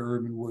about the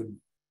Urban Wood,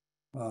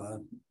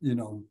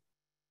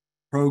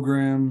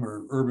 program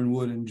or urban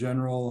wood in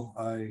general.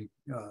 I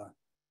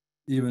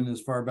even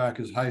as far back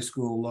as high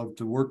school loved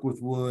to work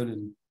with wood,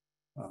 and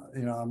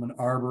I'm an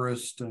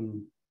arborist,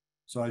 and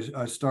so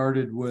I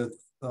started with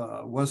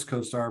West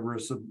Coast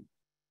Arborists a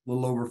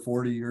little over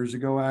 40 years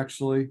ago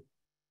actually,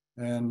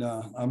 and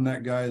I'm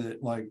that guy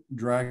that like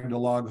dragged a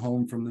log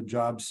home from the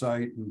job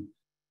site and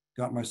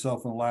got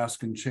myself an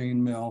Alaskan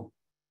chain mill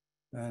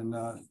and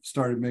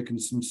started making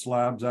some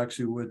slabs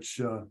actually, which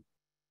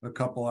a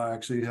couple I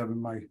actually have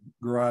in my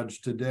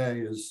garage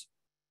today as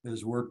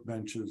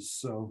workbenches.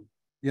 So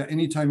yeah,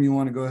 anytime you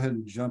want to go ahead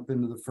and jump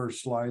into the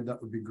first slide, that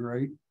would be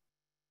great.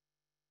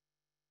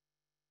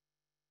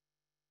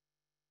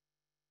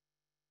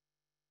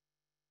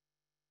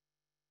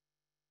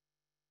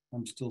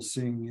 I'm still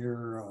seeing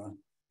your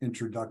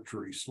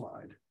introductory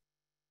slide.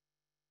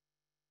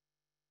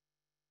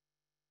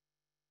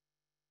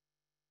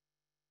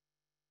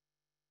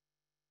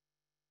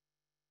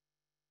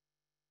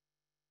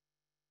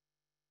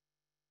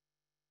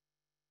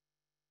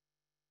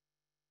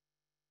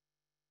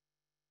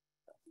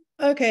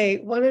 Okay,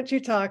 why don't you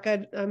talk?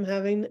 I'm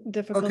having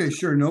difficulty. Okay,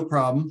 sure, no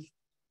problem.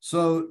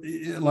 So,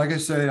 like I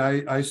say,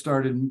 I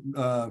started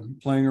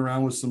playing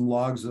around with some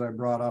logs that I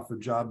brought off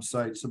of job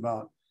sites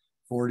about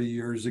 40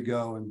 years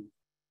ago, and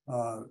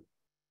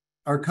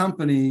our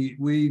company,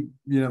 we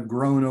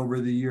grown over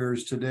the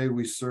years. Today,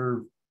 we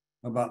serve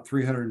about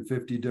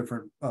 350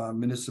 different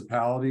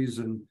municipalities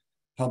and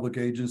public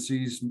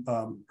agencies,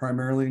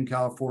 primarily in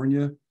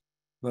California,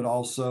 but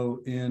also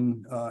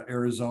in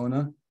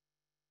Arizona.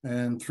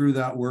 And through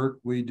that work,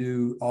 we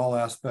do all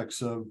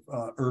aspects of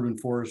urban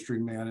forestry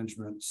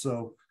management.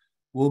 So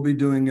we'll be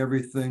doing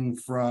everything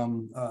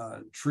from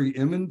tree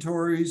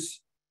inventories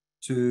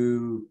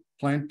to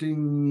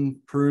planting,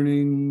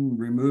 pruning,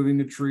 removing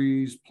the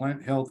trees,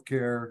 plant health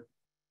care,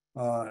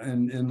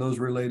 and those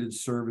related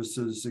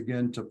services.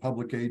 Again, to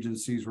public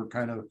agencies, we're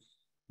kind of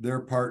their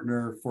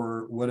partner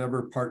for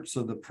whatever parts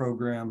of the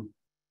program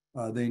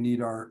they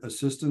need our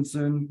assistance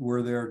in.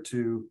 We're there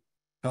to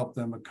help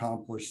them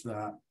accomplish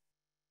that.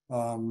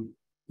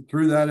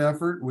 Through that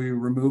effort, we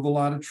remove a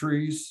lot of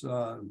trees.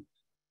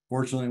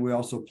 Fortunately, we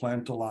also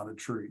plant a lot of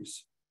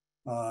trees.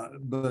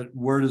 But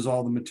where does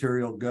all the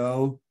material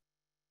go?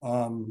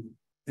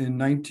 In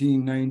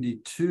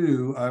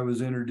 1992, I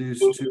was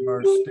introduced to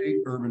our state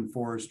urban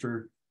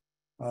forester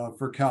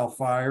for CAL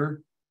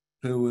FIRE,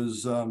 who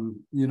was,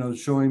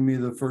 showing me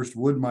the first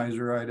wood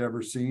miser I'd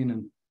ever seen.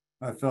 And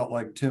I felt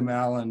like Tim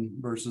Allen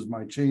versus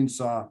my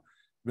chainsaw,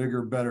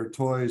 bigger, better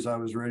toys. I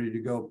was ready to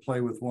go play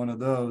with one of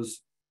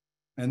those.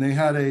 And they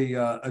had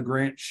a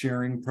grant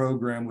sharing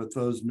program with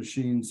those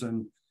machines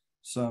and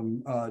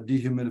some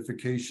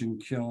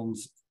dehumidification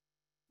kilns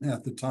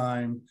at the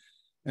time.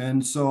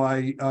 And so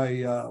I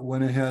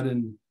went ahead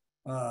and,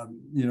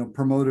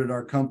 promoted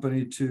our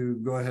company to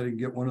go ahead and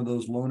get one of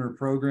those loaner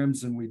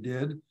programs, and we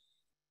did.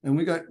 And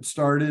we got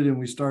started, and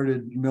we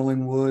started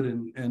milling wood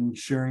and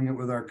sharing it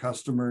with our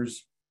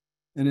customers.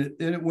 And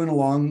it went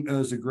along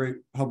as a great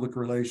public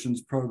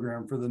relations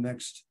program for the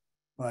next,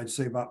 I'd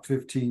say, about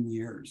 15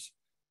 years.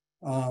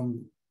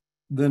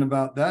 Then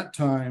about that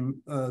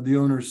time, the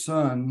owner's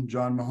son,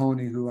 John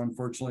Mahoney, who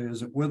unfortunately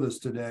isn't with us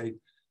today,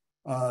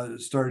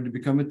 started to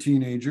become a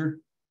teenager.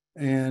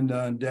 And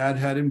Dad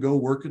had him go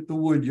work at the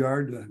wood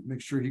yard to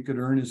make sure he could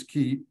earn his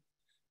keep.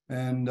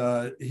 And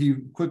he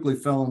quickly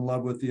fell in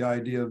love with the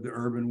idea of the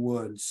urban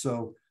woods.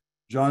 So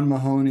John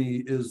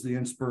Mahoney is the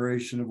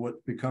inspiration of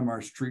what's become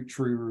our Street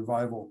Tree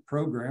Revival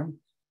program.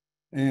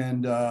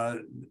 And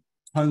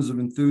tons of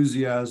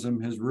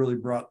enthusiasm has really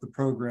brought the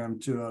program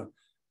to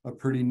a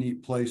pretty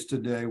neat place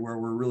today, where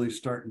we're really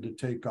starting to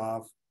take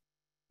off.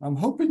 I'm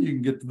hoping you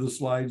can get to the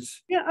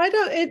slides. Yeah, I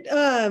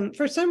don't,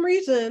 for some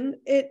reason,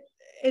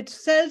 it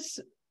says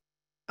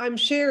I'm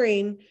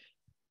sharing,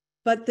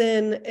 but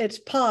then it's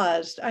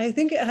paused. I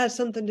think it has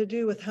something to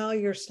do with how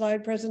your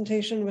slide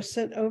presentation was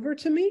sent over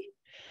to me.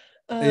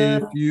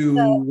 If you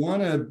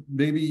want to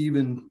maybe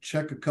even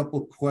check a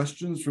couple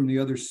questions from the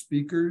other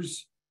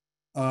speakers,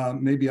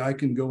 maybe I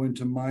can go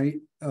into my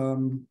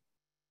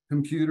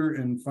computer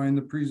and find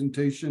the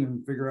presentation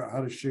and figure out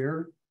how to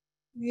share.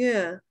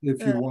 Yeah.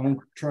 If you want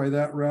to try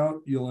that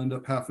route, you'll end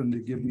up having to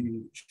give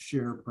me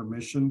share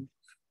permission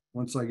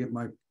once I get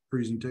my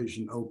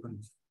presentation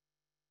open.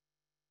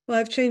 Well,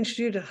 I've changed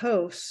you to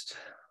host.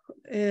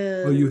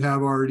 And Oh, you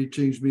have already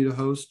changed me to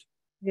host?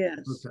 Yes.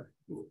 Okay.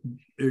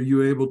 Are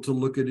you able to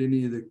look at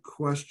any of the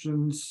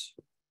questions?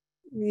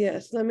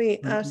 Yes, let me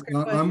ask a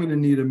question. I'm going to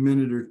need a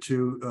minute or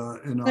two.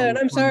 And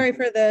I'm sorry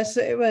for this.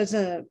 It was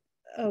a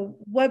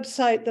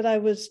website that I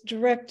was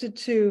directed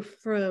to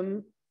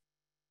from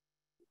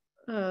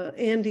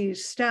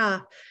Andy's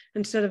staff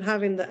instead of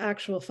having the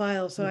actual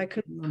file, so I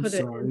couldn't put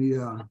it in.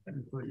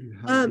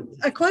 Yeah.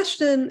 A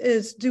question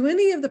is, do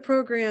any of the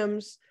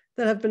programs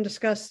that have been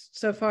discussed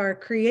so far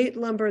create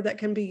lumber that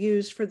can be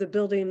used for the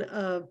building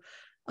of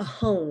a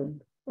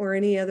home or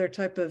any other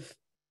type of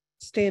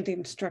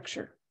standing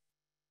structure?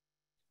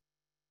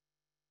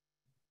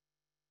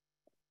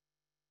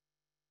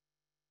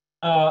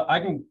 I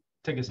can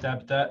take a stab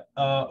at that,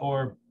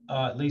 or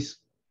at least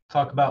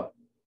talk about.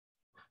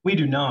 We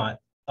do not.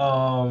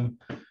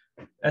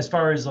 As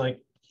far as like,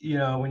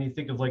 when you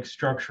think of like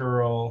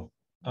structural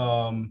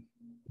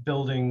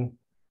building,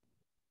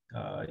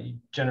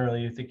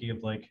 generally you're thinking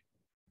of like,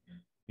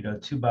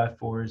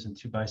 2x4s and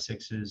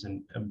 2x6s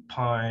and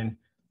pine.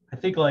 I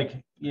think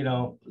like,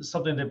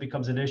 something that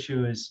becomes an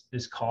issue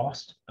is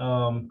cost.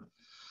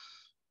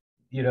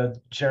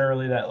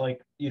 Generally that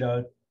like,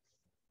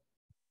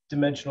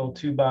 dimensional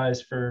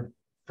 2x for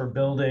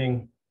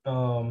building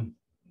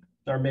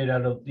are made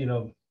out of,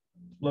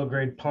 low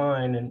grade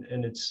pine,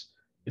 and it's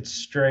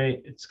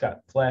straight, it's got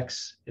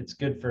flex, it's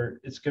good for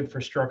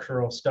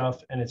structural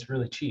stuff, and it's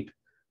really cheap.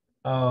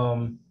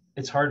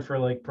 It's hard for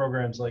like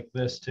programs like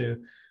this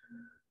to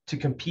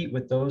compete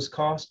with those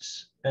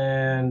costs,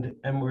 and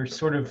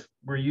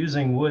we're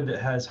using wood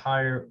that has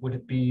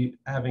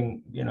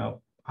having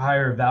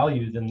higher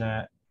value than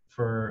that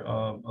for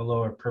a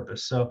lower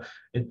purpose. So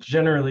it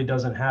generally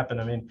doesn't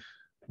happen. I mean,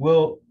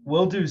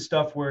 we'll do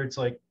stuff where it's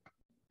like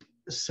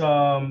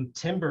some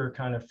timber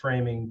kind of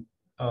framing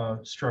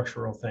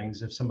structural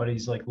things. If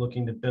somebody's like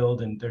looking to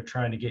build and they're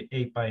trying to get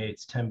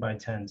 8x8s,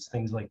 10x10s,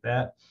 things like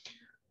that.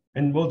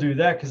 And we'll do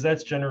that because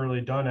that's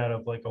generally done out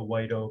of like a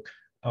white oak.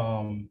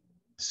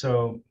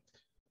 So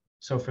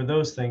for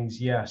those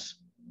things, yes.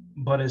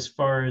 But as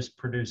far as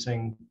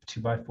producing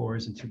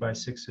 2x4s and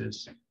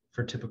 2x6s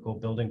for typical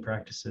building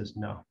practices,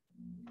 no.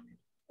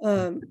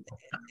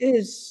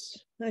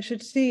 I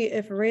should see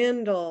if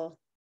Randall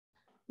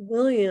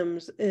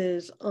Williams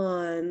is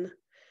on,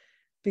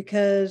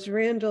 because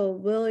Randall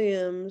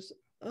Williams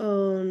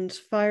owns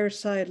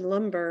Fireside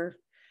Lumber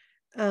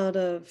out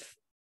of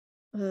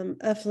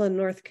Eflin,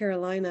 North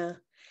Carolina,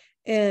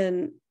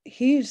 and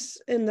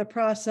he's in the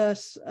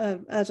process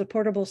of, as a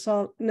portable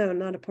no,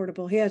 not a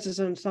portable, he has his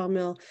own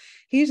sawmill.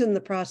 He's in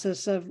the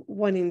process of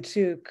wanting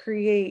to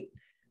create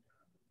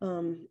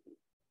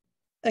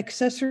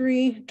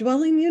accessory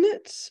dwelling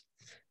units,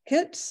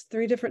 kits,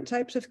 3 different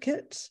types of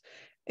kits,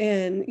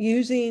 and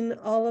using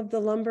all of the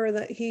lumber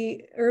that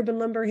urban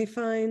lumber he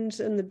finds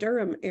in the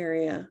Durham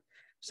area.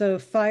 So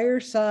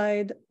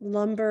Fireside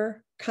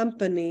Lumber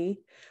Company,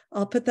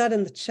 I'll put that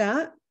in the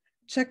chat.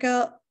 Check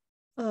out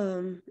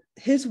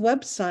his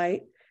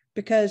website,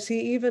 because he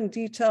even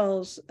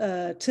details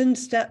a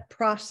 10-step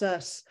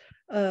process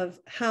of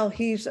how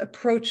he's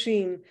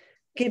approaching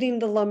getting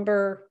the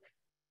lumber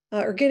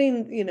or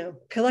getting,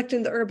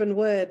 collecting the urban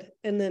wood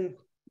and then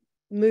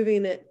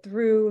moving it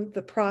through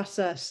the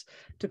process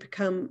to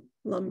become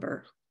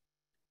lumber.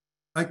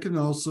 I can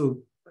also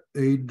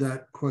aid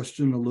that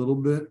question a little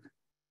bit,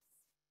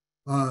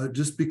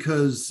 just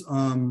because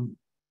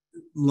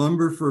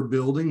lumber for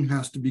building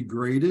has to be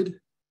graded.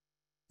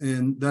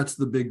 And that's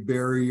the big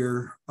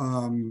barrier.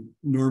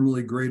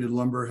 Normally graded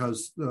lumber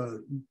has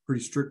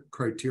pretty strict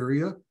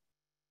criteria.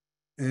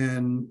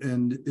 And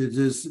it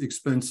is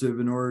expensive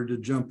in order to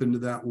jump into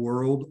that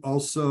world.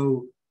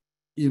 Also,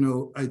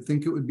 I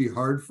think it would be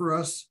hard for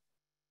us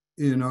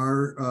in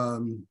our,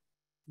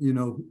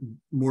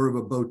 more of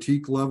a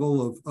boutique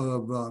level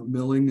of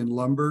milling and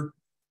lumber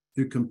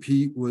to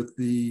compete with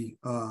the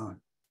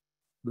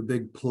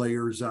big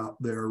players out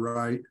there,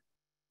 right?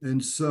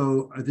 And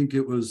so I think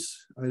it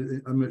was,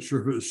 I'm not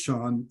sure if it was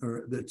Sean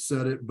that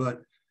said it,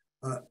 but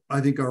I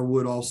think our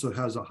wood also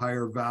has a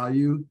higher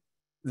value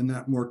and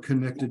that more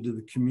connected to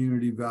the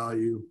community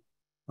value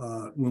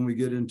when we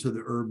get into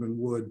the urban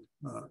wood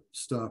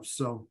stuff.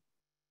 So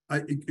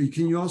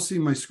can you all see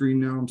my screen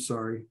now? I'm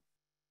sorry.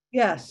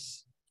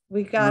 Yes,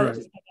 we got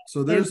it.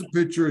 So there's a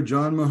picture of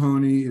John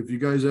Mahoney. If you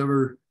guys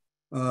ever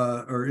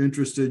are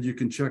interested, you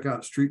can check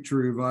out Street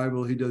Tree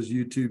Revival. He does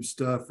YouTube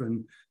stuff,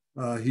 and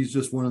he's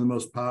just one of the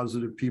most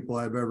positive people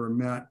I've ever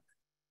met.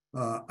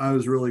 I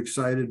was really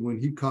excited when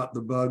he caught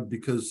the bug,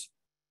 because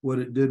what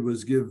it did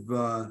was give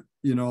a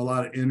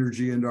lot of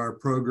energy into our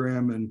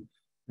program,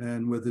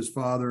 and with his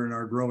father and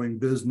our growing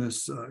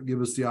business,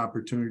 give us the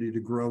opportunity to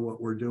grow what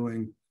we're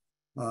doing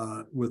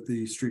with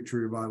the Street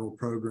Tree Revival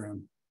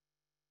program.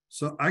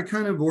 So I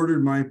kind of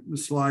ordered my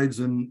slides,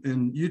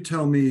 and you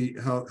tell me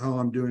how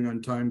I'm doing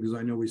on time, because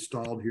I know we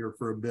stalled here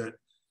for a bit.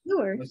 No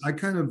worries. I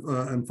kind of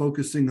am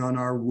focusing on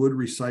our wood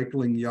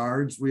recycling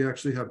yards. We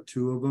actually have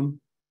 2 of them,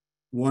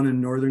 one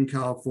in Northern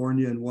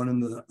California and one in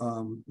the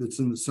that's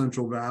in the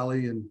Central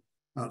Valley and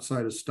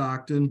outside of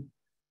Stockton,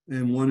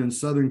 and one in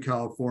Southern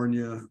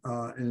California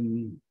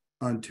in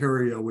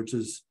Ontario, which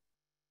is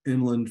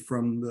inland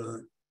from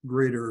the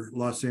greater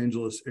Los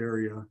Angeles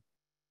area.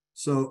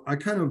 So I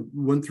kind of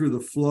went through the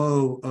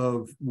flow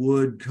of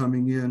wood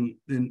coming in,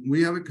 and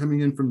we have it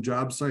coming in from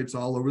job sites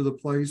all over the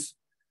place.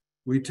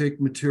 We take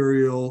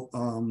material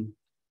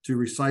to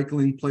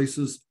recycling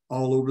places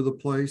all over the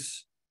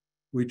place.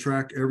 We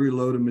track every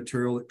load of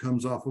material that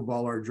comes off of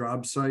all our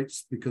job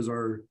sites, because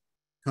our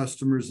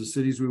customers, the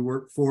cities we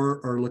work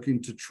for, are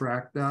looking to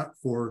track that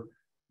for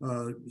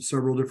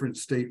several different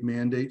state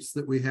mandates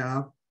that we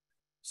have.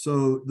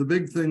 So the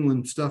big thing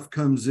when stuff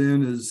comes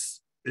in is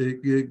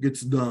it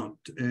gets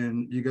dumped,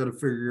 and you got to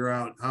figure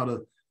out how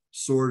to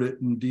sort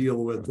it and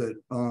deal with it.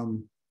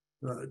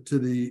 To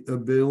the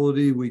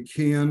ability we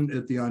can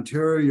at the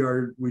Ontario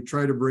yard, we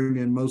try to bring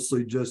in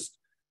mostly just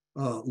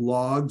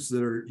logs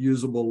that are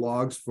usable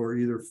logs for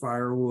either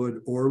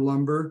firewood or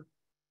lumber.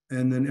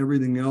 And then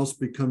everything else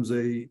becomes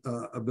a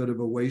bit of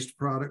a waste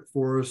product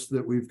for us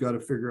that we've got to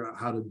figure out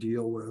how to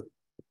deal with.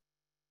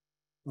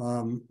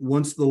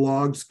 Once the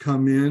logs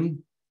come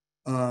in,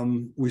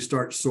 we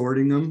start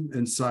sorting them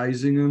and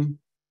sizing them.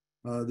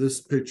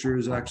 This picture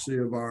is actually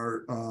of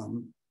our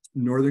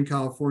Northern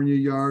California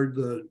yard.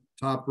 The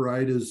top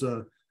right is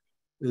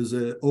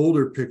an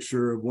older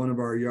picture of one of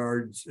our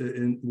yards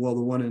the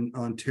one in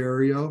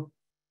Ontario.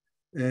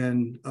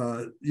 And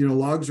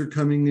logs are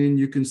coming in.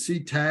 You can see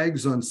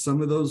tags on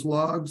some of those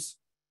logs.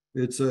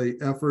 It's an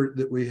effort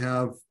that we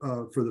have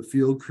for the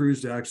field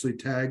crews to actually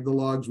tag the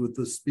logs with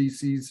the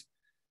species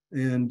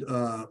and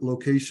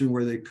location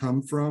where they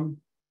come from.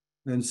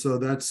 And so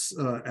that's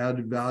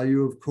added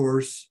value, of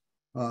course.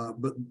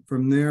 But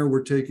from there,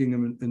 we're taking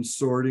them and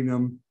sorting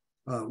them.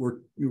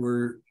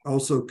 We're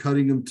also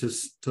cutting them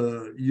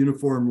to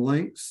uniform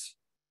lengths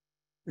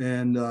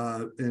and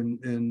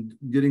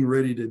getting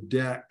ready to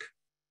deck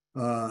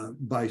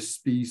by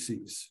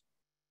species.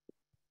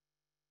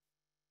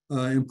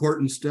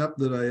 Important step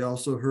that I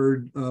also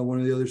heard one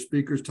of the other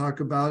speakers talk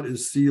about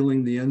is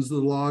sealing the ends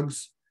of the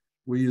logs.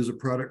 We use a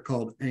product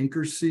called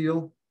Anchor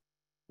Seal,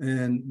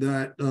 and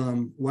that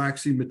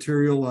waxy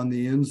material on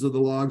the ends of the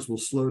logs will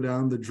slow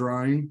down the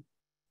drying.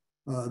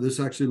 This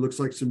actually looks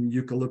like some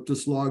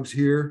eucalyptus logs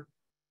here,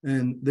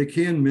 and they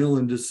can mill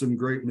into some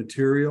great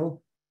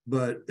material,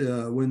 but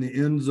when the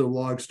ends of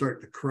logs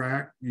start to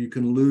crack, you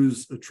can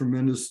lose a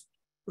tremendous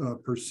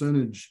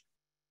percentage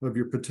of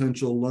your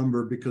potential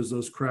lumber, because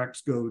those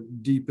cracks go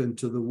deep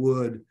into the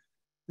wood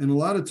And a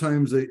lot of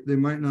times they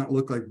might not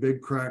look like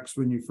big cracks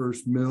when you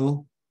first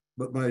mill,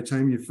 but by the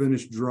time you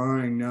finish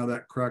drying, now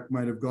that crack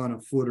might have gone a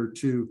foot or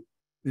two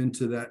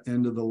into that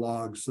end of the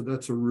log. So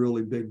that's a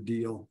really big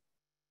deal.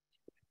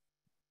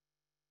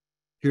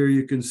 Here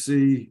you can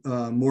see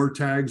more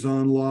tags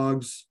on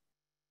logs.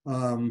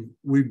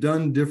 We've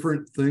done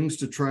different things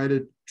to try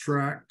to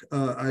track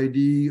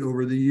ID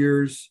over the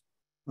years.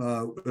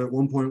 At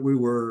one point we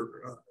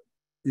were,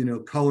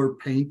 color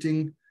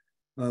painting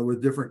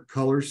with different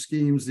color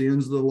schemes, the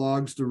ends of the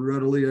logs to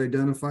readily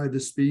identify the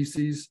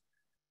species.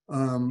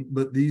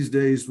 But these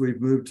days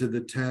we've moved to the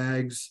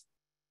tags.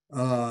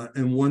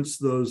 And once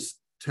those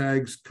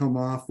tags come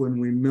off when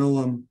we mill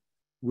them,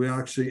 we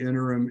actually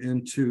enter them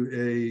into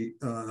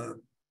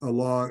a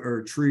log or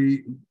a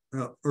tree,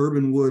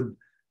 urban wood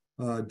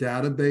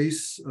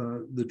database.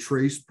 The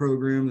TRACE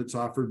program that's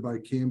offered by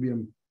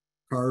Cambium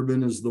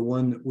Carbon is the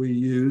one that we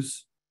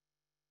use.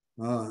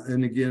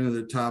 And again, at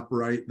the top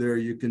right there,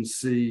 you can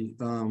see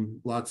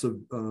lots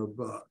of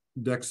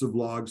decks of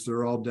logs.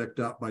 They're all decked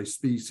out by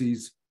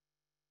species.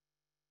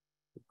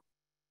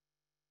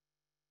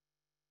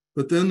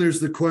 But then there's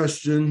the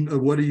question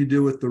of what do you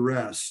do with the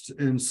rest?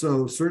 And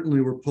so certainly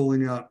we're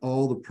pulling out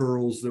all the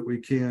pearls that we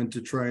can to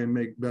try and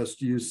make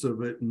best use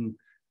of it. And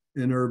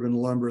in urban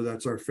lumber,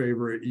 that's our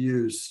favorite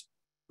use.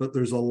 But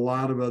there's a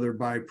lot of other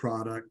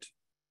byproduct.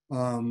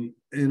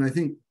 And I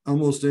think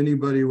almost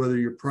anybody, whether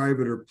you're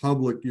private or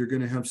public, you're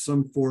going to have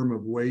some form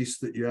of waste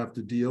that you have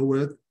to deal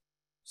with.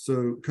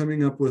 So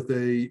coming up with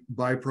a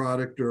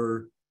byproduct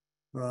or,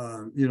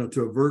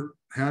 to avert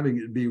having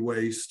it be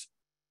waste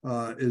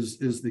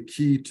is the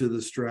key to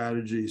the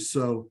strategy.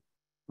 So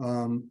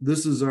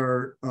this is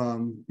our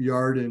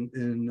yard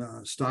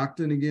in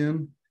Stockton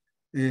again.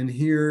 And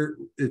here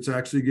it's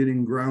actually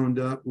getting ground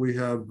up. We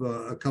have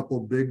a couple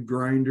big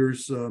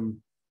grinders,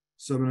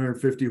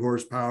 750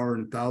 horsepower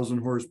and 1,000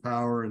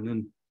 horsepower. And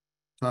then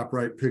top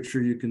right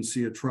picture, you can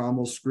see a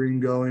trommel screen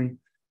going.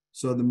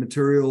 So the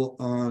material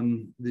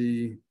on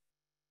the,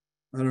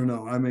 I don't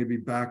know, I may be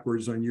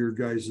backwards on your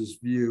guys'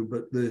 view,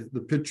 but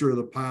the picture of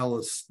the pile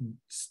of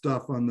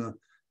stuff on the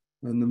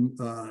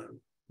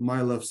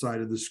my left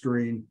side of the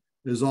screen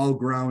is all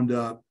ground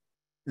up.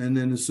 And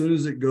then as soon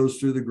as it goes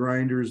through the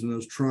grinders and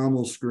those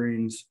trommel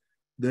screens,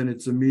 then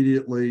it's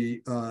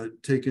immediately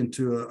taken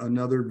to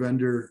another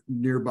vendor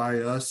nearby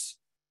us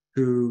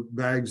who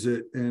bags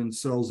it and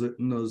sells it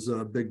in those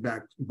big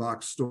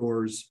box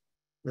stores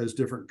as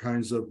different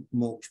kinds of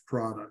mulch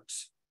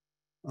products.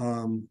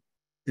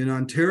 In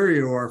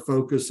Ontario, our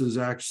focus is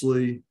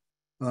actually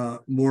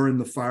more in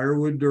the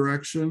firewood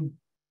direction.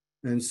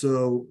 And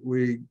so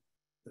we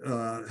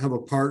have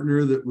a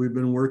partner that we've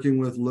been working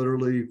with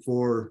literally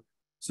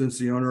since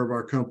the owner of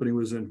our company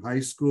was in high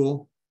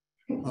school,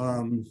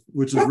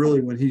 which is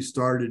really when he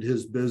started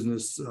his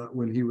business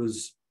when he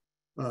was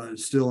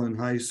still in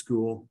high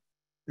school.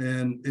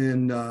 And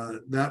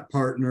that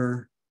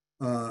partner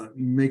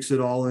makes it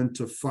all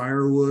into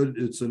firewood.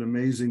 It's an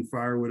amazing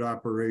firewood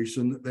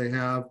operation that they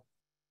have.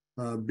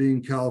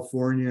 Being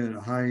California and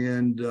a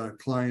high-end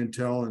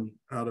clientele and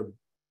out of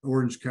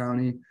Orange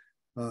County,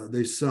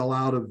 they sell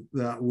out of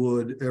that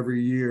wood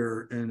every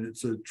year, and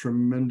it's a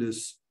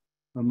tremendous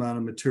amount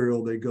of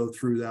material they go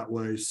through that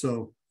way.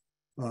 So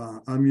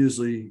I'm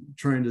usually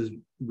trying to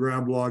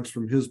grab logs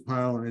from his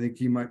pile, and I think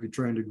he might be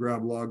trying to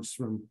grab logs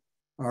from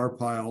our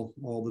pile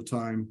all the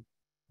time.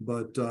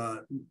 But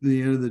at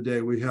the end of the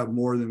day, we have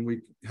more than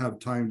we have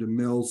time to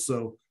mill.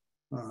 So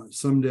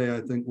someday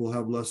I think we'll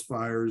have less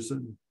fires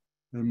and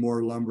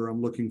more lumber.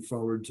 I'm looking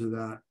forward to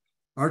that.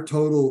 Our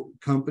total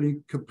company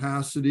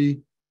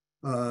capacity,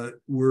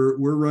 we're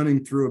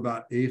running through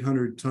about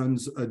 800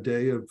 tons a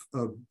day of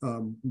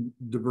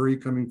debris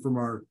coming from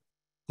our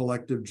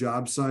collective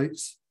job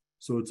sites.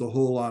 So it's a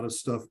whole lot of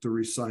stuff to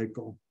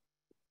recycle.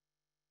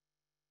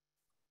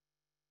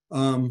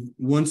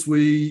 Once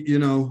we,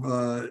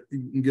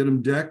 get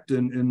them decked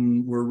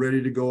and we're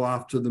ready to go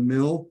off to the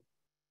mill,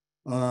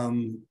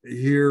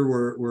 here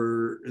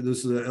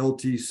this is a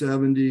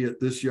LT70 at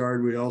this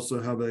yard. We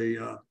also have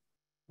a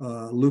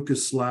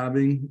Lucas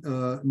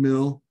slabbing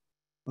mill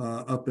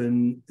up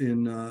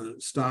in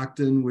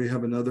Stockton. We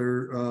have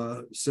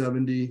another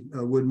 70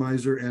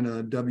 Wood-Mizer and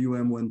a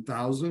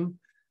WM1000,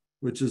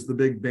 which is the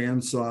big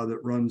bandsaw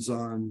that runs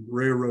on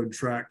railroad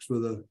tracks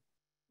with a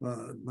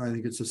I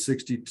think it's a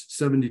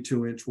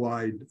 72 inch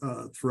wide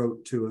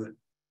throat to it.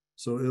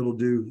 So it'll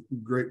do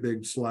great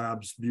big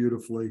slabs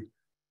beautifully.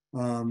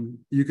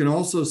 You can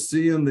also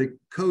see them, they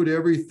coat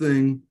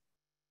everything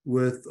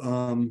with,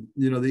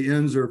 the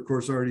ends are of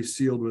course already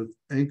sealed with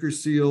anchor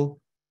seal,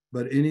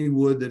 but any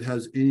wood that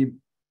has any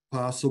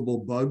possible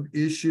bug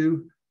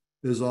issue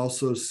is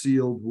also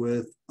sealed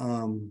with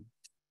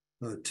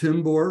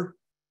Timbor,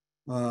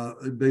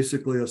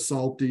 basically a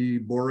salty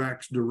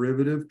borax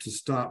derivative to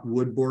stop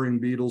wood boring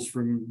beetles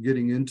from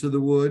getting into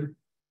the wood.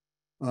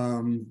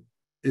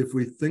 If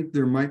we think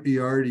there might be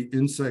already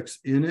insects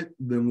in it,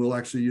 then we'll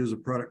actually use a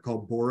product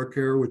called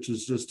Boracare, which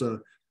is just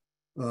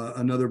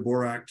another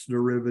borax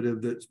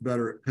derivative that's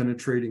better at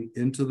penetrating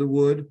into the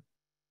wood.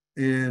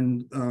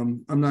 And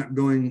I'm not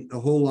going a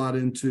whole lot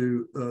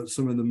into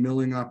some of the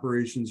milling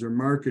operations or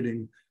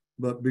marketing,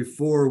 but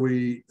before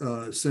we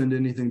send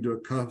anything to a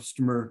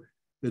customer,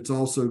 it's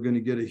also going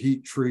to get a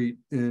heat treat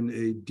in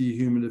a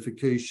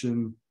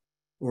dehumidification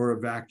or a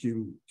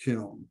vacuum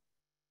kiln.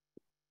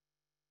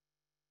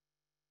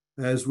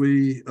 As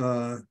we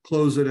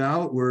close it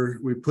out,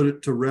 we put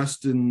it to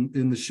rest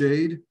in the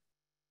shade.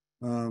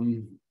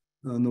 On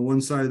the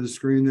one side of the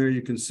screen there,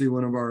 you can see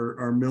one of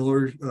our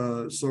miller,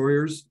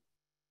 Sawyers,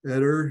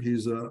 Eder.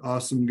 He's an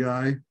awesome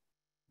guy.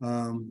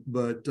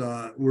 But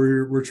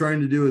we're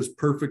trying to do as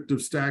perfect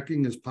of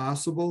stacking as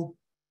possible.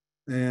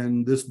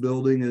 And this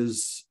building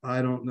is,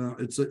 I don't know,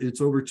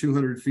 it's over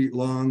 200 feet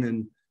long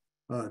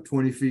and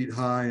 20 feet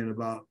high and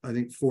about, I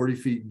think, 40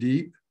 feet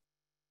deep.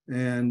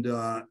 And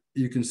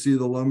you can see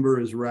the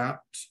lumber is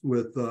wrapped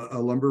with a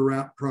lumber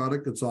wrap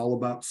product. It's all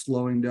about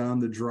slowing down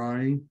the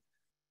drying.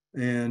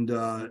 And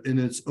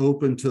it's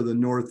open to the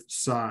north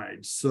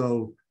side.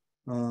 So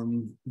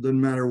doesn't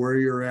matter where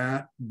you're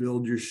at,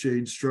 build your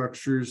shade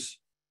structures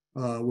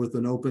with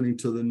an opening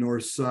to the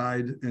north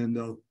side and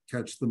they'll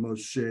catch the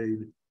most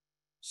shade.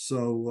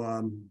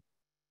 So,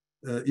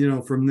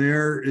 from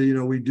there,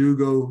 we do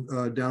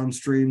go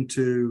downstream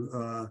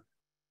to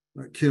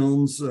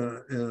kilns,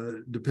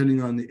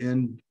 depending on the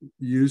end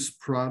use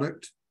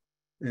product.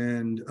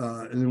 And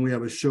then we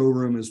have a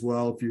showroom as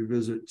well. If you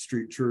visit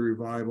Street Tree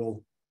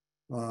Revival,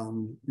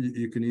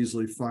 you can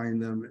easily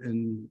find them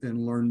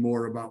and learn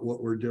more about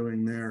what we're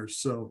doing there.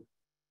 So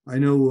I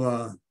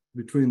know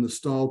between the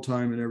stall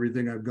time and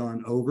everything, I've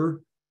gone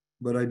over,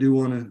 but I do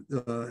want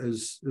to,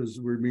 as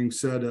we're being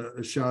said,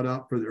 a shout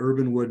out for the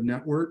Urban Wood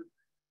Network.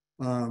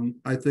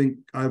 I think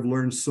I've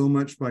learned so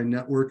much by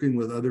networking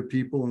with other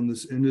people in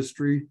this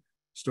industry,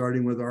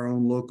 starting with our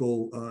own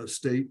local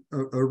state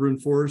urban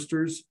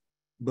foresters.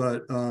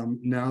 But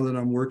now that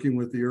I'm working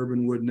with the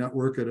Urban Wood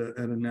Network at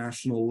a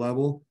national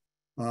level,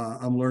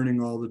 I'm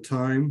learning all the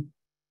time.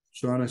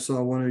 Sean, I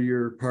saw one of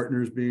your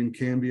partners being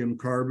Cambium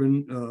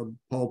Carbon.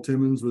 Paul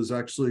Timmons was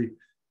actually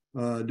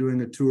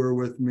doing a tour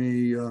with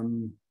me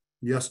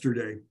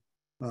yesterday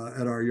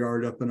at our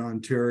yard up in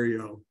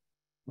Ontario.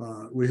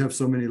 We have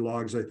so many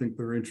logs, I think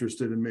they're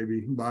interested in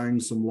maybe buying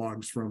some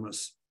logs from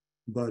us.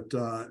 But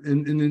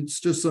and it's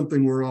just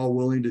something we're all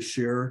willing to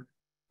share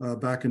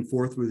back and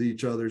forth with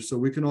each other so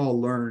we can all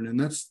learn. And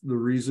that's the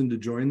reason to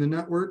join the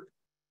network,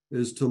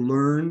 is to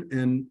learn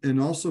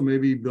and also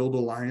maybe build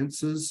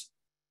alliances.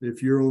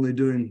 If you're only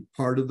doing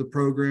part of the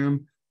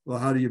program, well,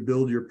 how do you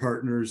build your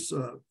partners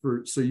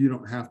so you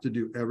don't have to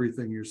do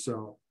everything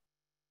yourself?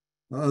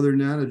 Other than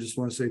that, I just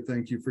want to say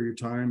thank you for your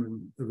time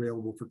and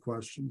available for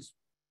questions.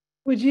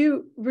 Would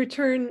you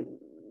return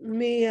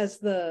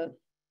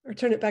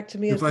it back to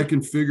me? If I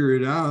can figure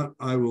it out,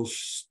 I will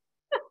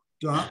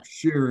stop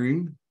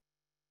sharing.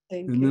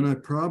 And then I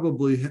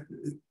probably,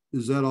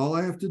 is that all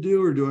I have to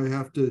do, or do I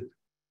have to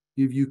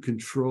give you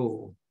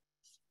control?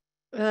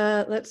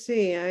 Let's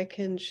see, I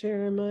can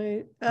share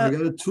my I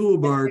got a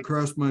toolbar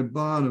across my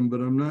bottom, but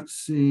I'm not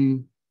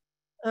seeing.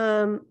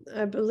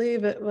 I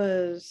believe it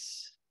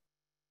was.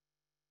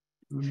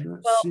 I'm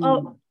not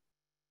seeing.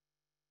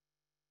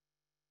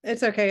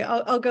 It's okay.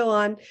 I'll go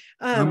on.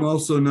 I'm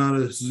also not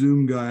a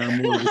Zoom guy.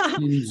 I'm more of a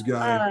Teams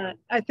guy.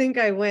 I think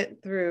I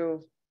went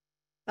through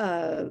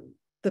the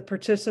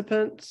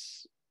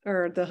participants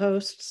or the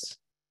hosts.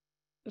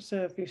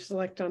 So if you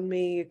select on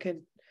me, you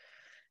could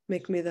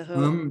make me the host.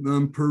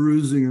 I'm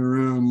perusing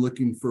around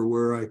looking for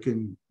where I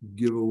can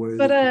give away.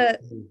 But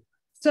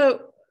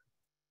so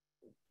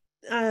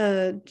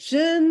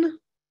Jen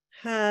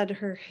had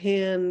her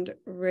hand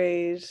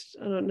raised.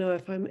 I don't know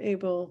if I'm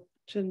able,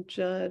 Jen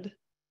Judd.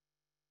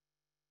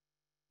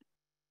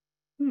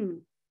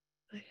 There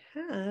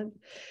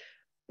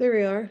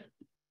we are.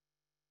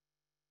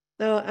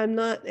 No, I'm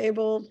not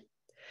able.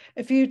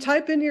 If you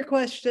type in your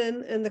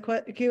question in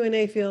the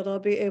Q&A field, I'll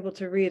be able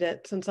to read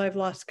it. Since I've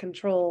lost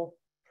control,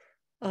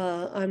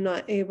 I'm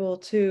not able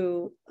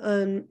to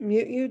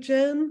unmute you,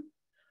 Jen.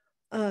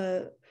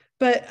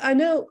 But I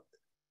know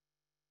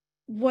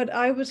what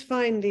I was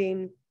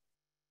finding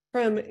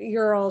from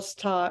your all's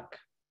talk.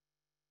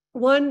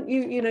 One,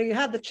 you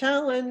had the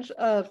challenge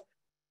of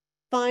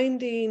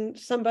finding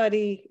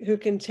somebody who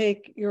can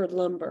take your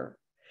lumber.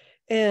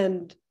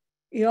 And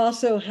you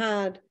also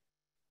had,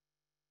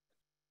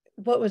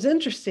 what was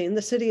interesting,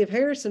 the city of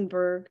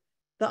Harrisonburg,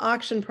 the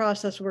auction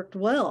process worked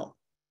well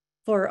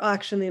for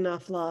auctioning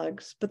off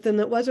logs, but then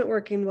it wasn't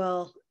working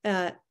well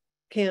at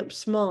Camp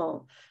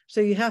Small.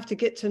 So you have to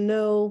get to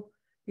know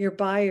your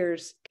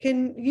buyers.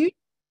 Can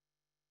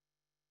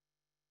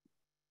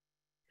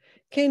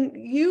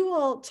you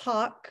all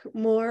talk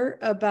more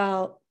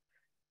about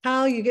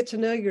how you get to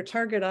know your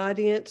target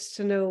audience,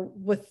 to know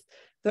with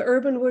the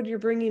urban wood you're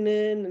bringing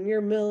in and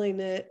you're milling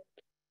it,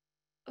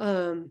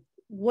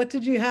 what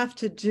did you have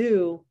to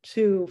do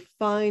to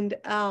find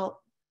out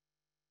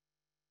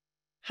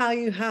how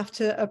you have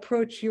to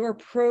approach your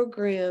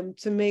program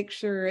to make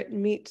sure it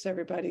meets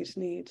everybody's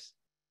needs?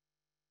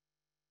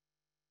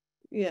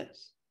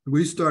 Yes.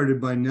 We started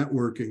by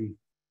networking.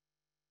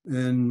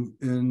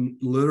 and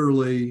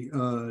literally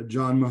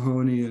John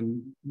Mahoney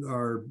and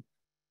our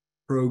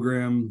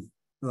program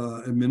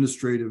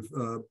administrative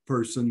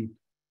person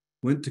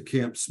went to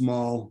Camp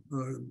Small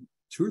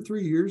 2 or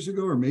 3 years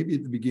ago, or maybe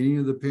at the beginning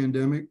of the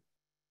pandemic,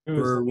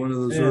 for one of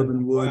those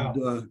Urban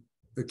Wood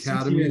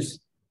academies.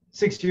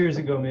 6 years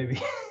ago,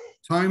 maybe.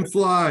 Time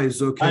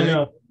flies,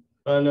 okay?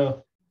 I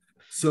know.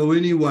 So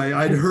anyway,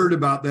 I'd heard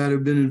about that,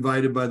 had been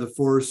invited by the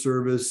Forest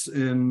Service,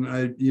 and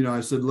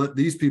I said, let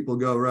these people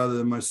go rather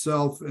than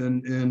myself.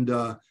 And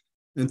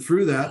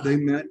through that, they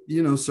met,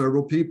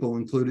 several people,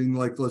 including,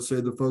 like, let's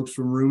say the folks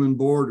from Room and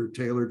Board or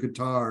Taylor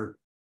Guitar.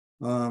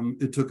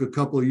 It took a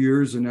couple of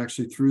years, and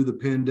actually through the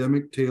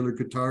pandemic, Taylor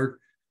Guitar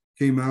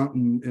came out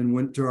and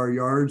went to our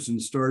yards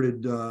and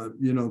started,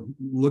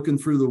 looking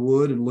through the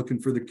wood and looking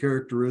for the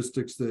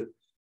characteristics that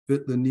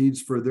fit the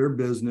needs for their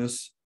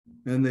business.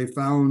 And they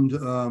found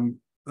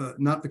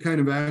not the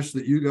kind of ash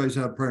that you guys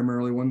have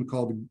primarily, one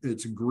called,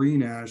 it's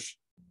green ash,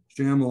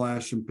 chamois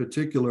ash in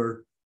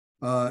particular.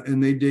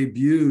 And they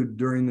debuted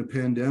during the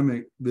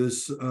pandemic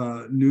this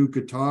new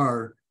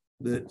guitar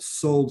that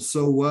sold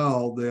so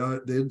well,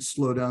 they'd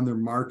slow down their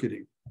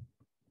marketing.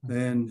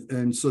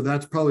 And so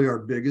that's probably our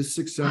biggest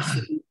success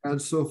that we've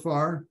had so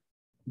far.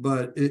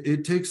 But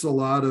it takes a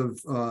lot of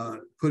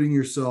putting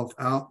yourself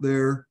out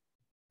there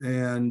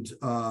and,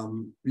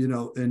 and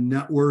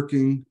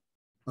networking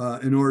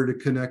in order to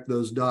connect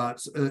those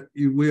dots.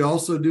 We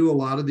also do a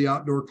lot of the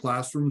outdoor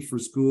classrooms for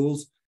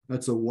schools.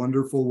 That's a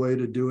wonderful way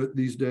to do it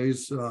these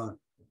days.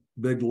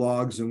 Big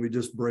logs, and we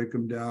just break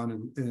them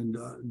down and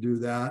do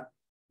that.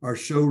 Our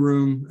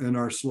showroom and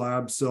our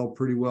slabs sell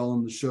pretty well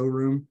in the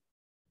showroom.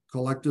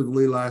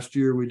 Collectively, last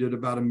year, we did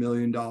about $1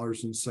 million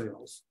in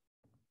sales.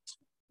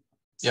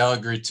 Yeah, I'll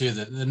agree too.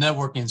 The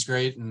networking is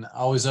great, and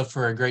always up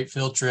for a great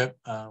field trip.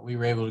 We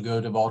were able to go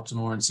to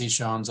Baltimore and see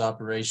Sean's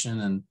operation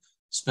and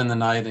spend the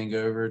night and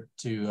go over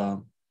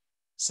to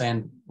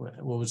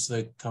what was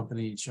the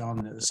company,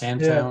 Sean?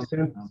 Sandtown?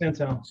 Yeah,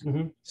 Sandtown.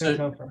 Mm-hmm.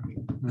 So,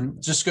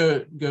 just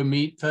go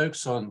meet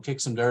folks and kick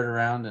some dirt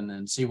around and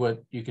then see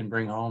what you can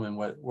bring home and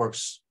what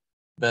works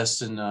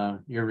best in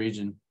your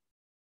region.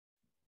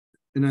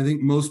 And I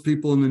think most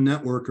people in the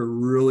network are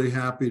really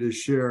happy to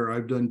share.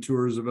 I've done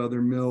tours of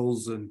other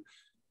mills, and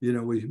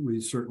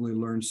we certainly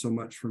learn so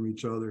much from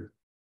each other.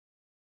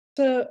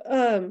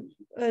 So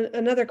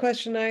another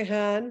question I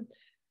had,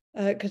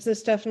 because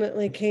this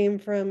definitely came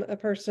from a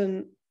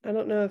person, I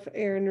don't know if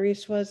Aaron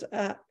Reese was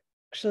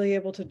actually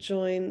able to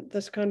join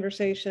this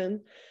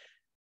conversation,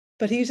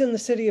 but he's in the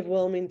city of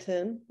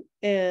Wilmington,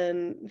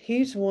 and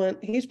he's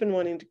been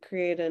wanting to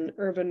create an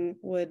urban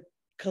wood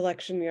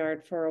collection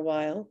yard for a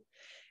while.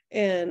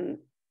 And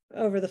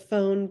over the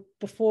phone,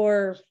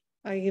 before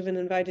I even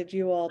invited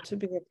you all to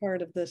be a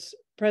part of this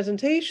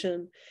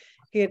presentation,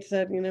 he had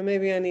said,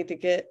 maybe I need to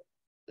get,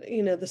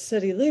 the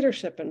city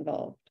leadership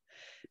involved.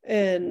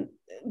 And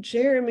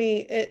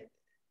Jeremy,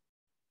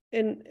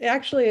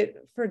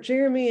 for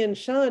Jeremy and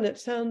Sean, it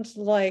sounds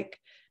like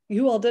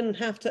you all didn't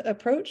have to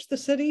approach the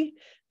city.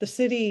 The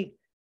city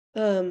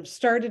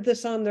started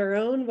this on their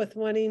own with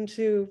wanting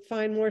to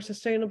find more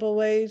sustainable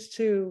ways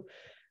to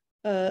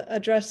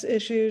address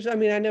issues. I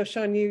mean, I know,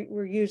 Sean, you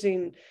were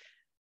using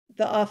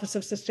the Office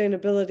of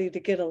Sustainability to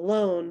get a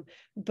loan,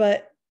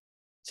 but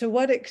to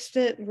what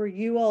extent were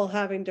you all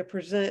having to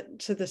present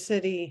to the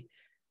city,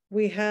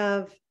 we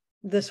have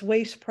this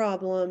waste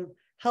problem,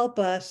 help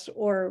us,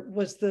 or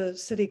was the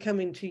city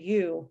coming to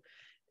you?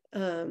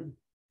 And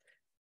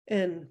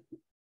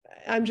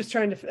I'm just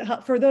trying to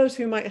help, for those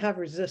who might have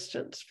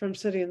resistance from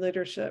city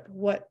leadership,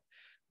 what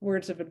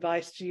words of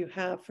advice do you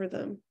have for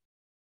them?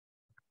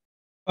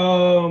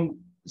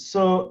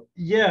 So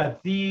yeah,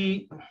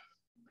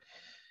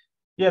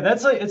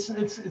 that's like,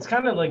 it's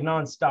kind of like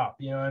nonstop,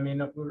 I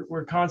mean,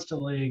 we're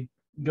constantly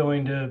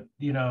going to,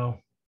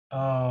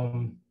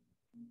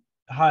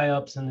 high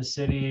ups in the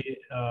city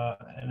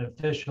and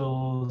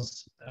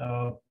officials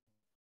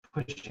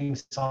pushing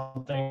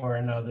something or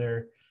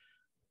another.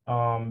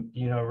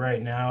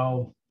 Right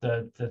now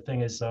the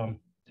thing is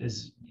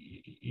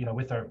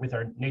with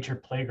our nature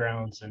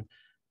playgrounds and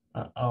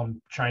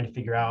trying to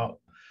figure out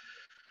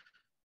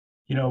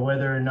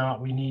whether or not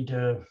we need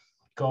to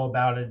go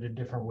about it a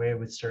different way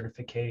with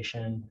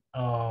certification.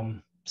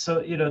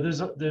 So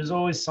there's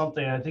always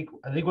something. I think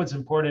what's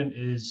important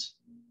is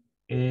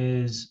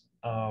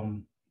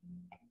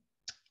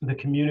the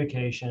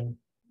communication.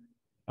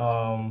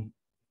 When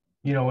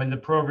the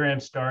program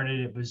started,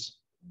 it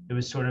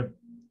was sort of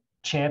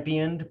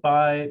championed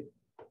by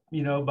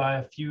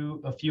a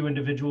few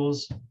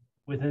individuals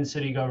within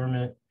city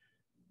government.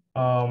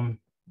 Then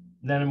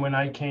when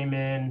I came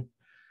in,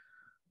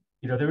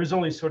 there was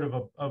only sort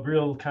of a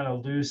real kind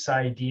of loose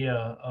idea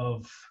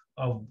of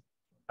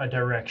a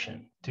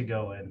direction to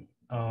go in,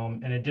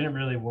 and it didn't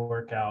really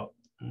work out.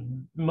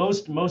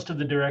 Most of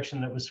the direction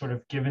that was sort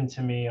of given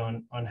to me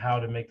on how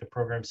to make the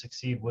program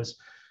succeed was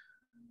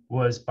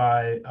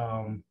by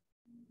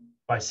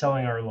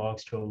selling our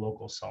logs to a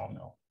local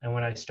sawmill. And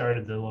when I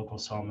started, the local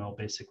sawmill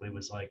basically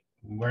was like,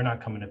 we're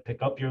not coming to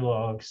pick up your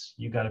logs.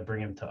 You got to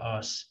bring them to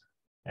us.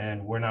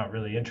 and we're not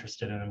really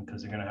interested in them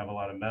because they're going to have a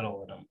lot of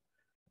metal in them.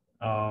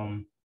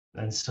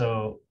 And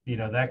so, you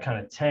know, that kind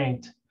of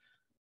tanked.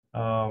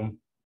 And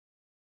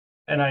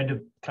I had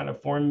to kind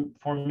of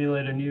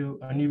formulate a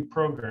new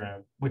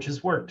program, which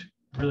has worked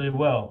really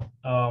well.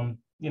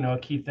 You know, a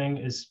key thing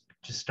is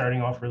just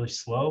starting off really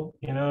slow.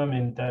 You know, I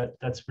mean,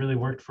 that's really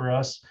worked for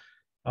us.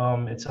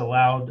 It's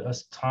allowed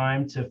us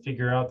time to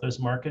figure out those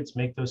markets,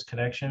 make those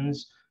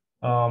connections,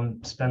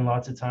 spend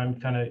lots of time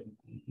kind of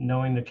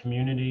knowing the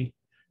community.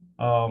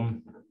 But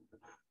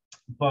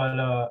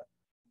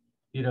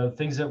you know,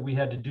 things that we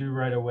had to do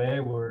right away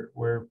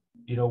were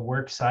you know,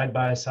 work side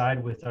by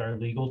side with our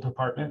legal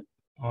department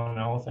on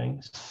all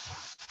things.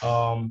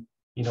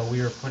 You know,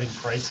 we were putting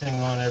pricing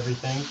on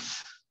everything,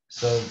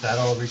 so that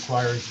all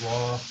requires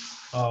law.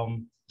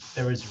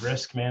 There was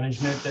risk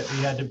management that we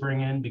had to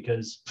bring in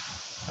because,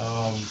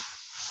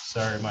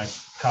 sorry, my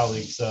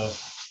colleagues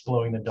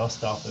blowing the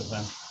dust off of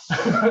them.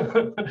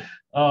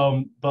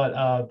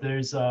 But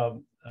there's,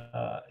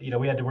 you know,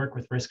 we had to work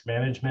with risk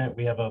management.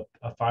 We have a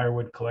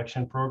firewood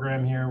collection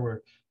program here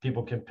where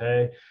people can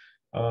pay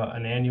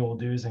an annual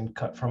dues and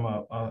cut from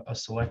a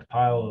select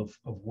pile of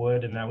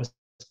wood. And that was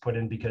put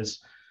in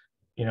because,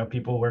 you know,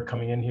 people were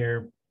coming in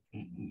here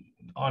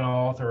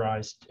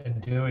unauthorized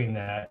and doing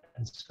that.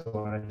 And so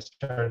when I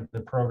started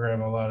the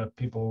program, a lot of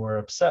people were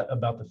upset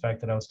about the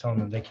fact that I was telling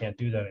them they can't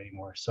do that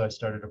anymore. So I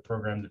started a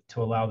program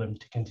to allow them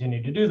to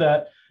continue to do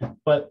that,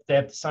 but they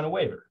have to sign a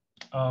waiver.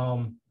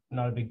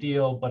 Not a big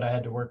deal, but I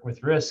had to work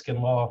with risk and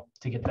law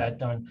to get that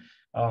done.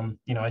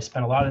 You know, I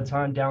spent a lot of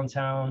time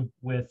downtown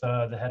with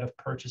the head of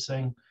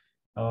purchasing.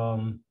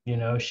 You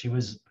know,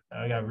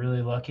 I got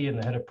really lucky, and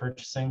the head of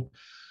purchasing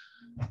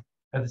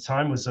at the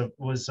time was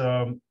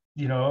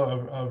you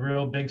know, a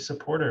real big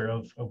supporter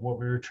of what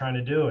we were trying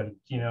to do. And,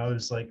 you know, it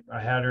was like I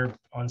had her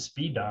on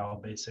speed dial,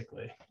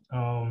 basically.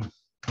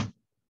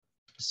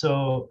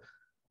 So,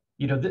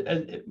 you know,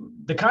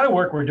 the kind of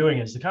work we're doing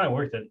is the kind of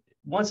work that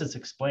once it's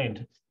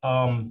explained,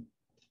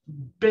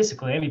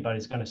 basically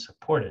anybody's going to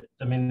support it.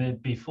 I mean,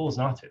 they'd be fools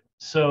not to.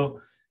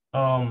 So,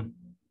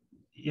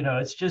 you know,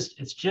 it's just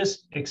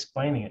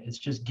explaining it. It's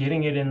just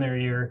getting it in their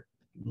ear,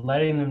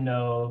 letting them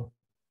know,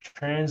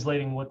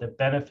 translating what the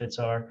benefits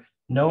are,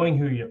 knowing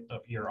who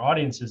your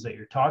audience is that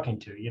you're talking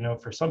to. You know,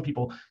 for some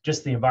people,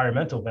 just the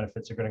environmental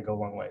benefits are going to go a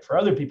long way. For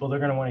other people, they're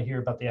going to want to hear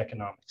about the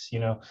economics, you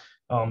know.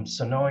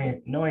 So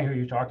knowing who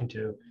you're talking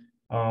to,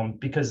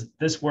 because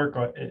this work,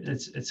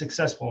 it's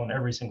successful on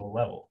every single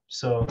level.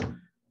 So,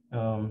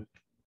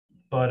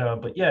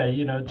 but yeah,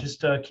 you know,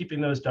 just keeping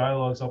those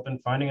dialogues open,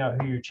 finding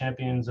out who your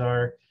champions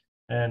are,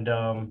 and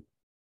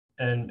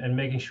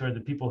making sure the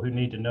people who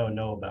need to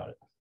know about it.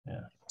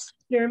 Yeah.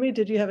 Jeremy,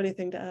 did you have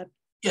anything to add?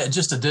 Yeah,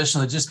 just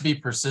additionally, just be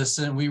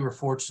persistent. We were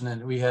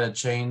fortunate. We had a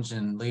change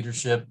in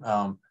leadership.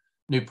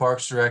 New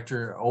parks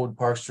director, old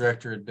parks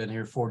director had been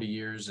here 40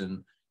 years.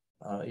 And,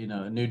 you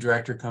know, a new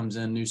director comes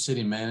in, new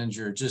city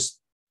manager.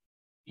 Just,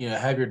 you know,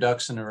 have your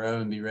ducks in a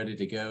row and be ready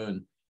to go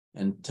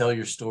and tell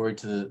your story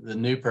to the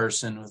new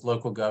person with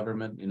local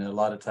government. You know, a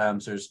lot of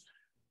times there's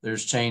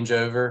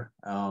changeover,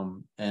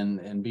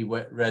 and be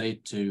ready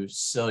to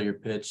sell your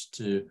pitch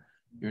to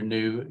your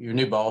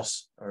new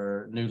boss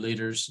or new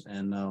leaders,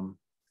 and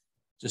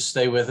just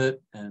stay with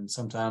it. And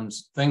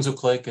sometimes things will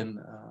click, and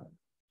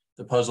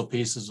the puzzle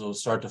pieces will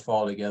start to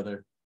fall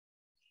together.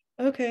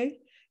 Okay.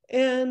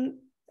 And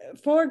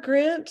for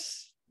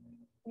grants,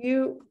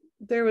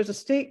 there was a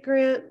state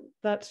grant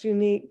that's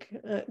unique,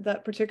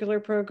 that particular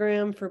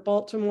program for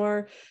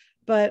Baltimore,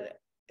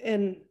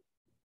 and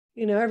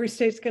you know, every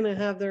state's going to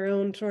have their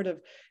own sort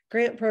of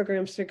grant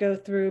programs to go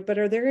through, but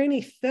are there any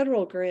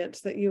federal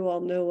grants that you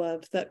all know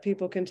of that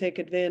people can take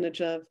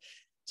advantage of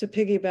to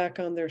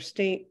piggyback on their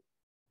state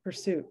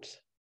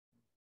pursuits?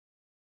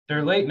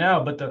 They're late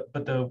now, but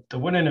the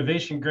Wood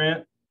Innovation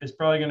Grant is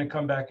probably going to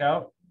come back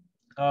out.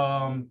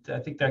 I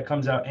think that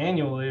comes out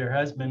annually, or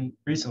has been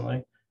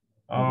recently.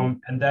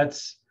 And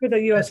that's for the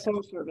U.S.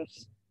 Forest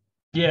Service.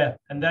 Yeah,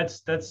 and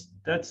that's the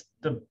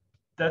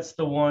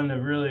one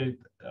that really,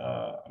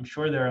 I'm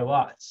sure there are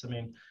lots. I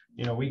mean,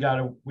 you know, we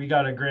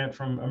got a grant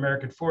from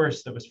American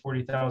Forest that was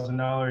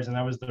 $40,000, and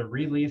that was the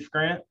relief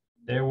grant.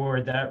 They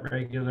award that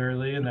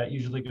regularly, and that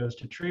usually goes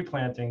to tree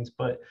plantings.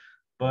 But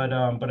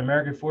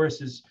American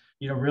Forest is,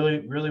 you know,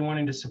 really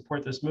wanting to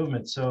support this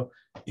movement. So,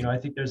 you know, I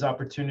think there's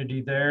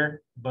opportunity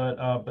there.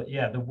 But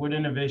yeah, the Wood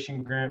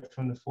Innovation Grant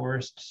from the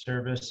Forest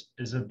Service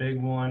is a big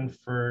one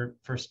for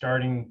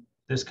starting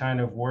this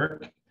kind of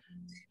work.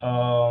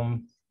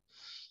 And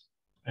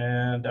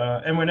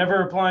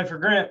whenever applying for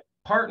grant,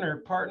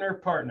 partner.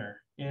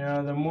 You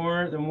know, the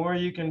more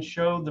you can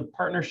show the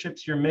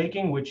partnerships you're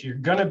making, which you're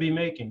gonna be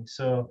making.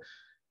 So,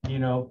 you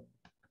know,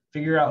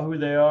 figure out who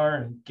they are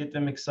and get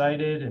them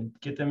excited and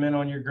get them in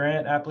on your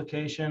grant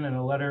application and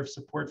a letter of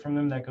support from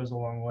them. That goes a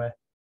long way.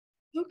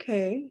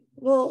 Okay,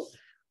 well,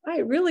 I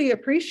really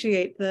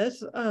appreciate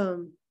this.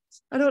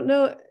 I don't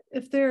know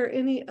if there are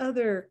any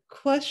other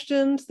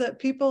questions that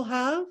people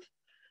have.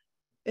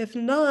 If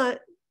not,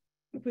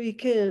 we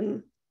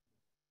can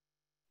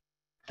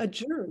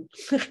adjourn.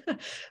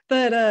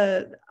 But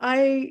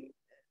I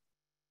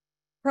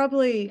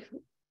probably,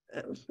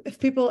 if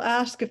people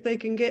ask if they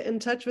can get in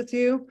touch with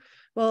you,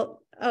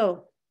 well,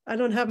 oh, I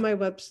don't have my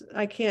website.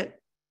 I can't.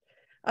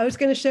 I was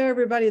going to share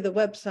everybody the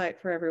website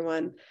for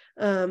everyone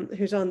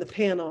who's on the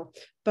panel,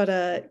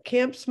 but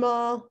Camp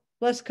Small,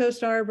 West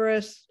Coast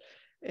Arborist,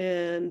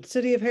 and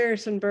City of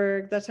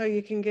Harrisonburg, that's how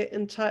you can get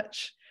in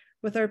touch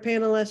with our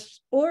panelists,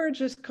 or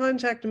just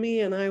contact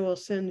me and I will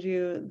send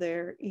you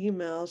their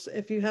emails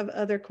if you have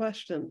other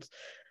questions.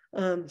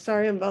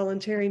 Sorry, I'm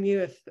volunteering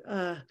you if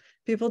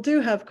people do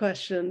have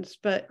questions,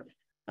 but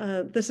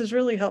this is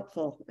really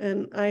helpful.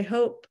 And I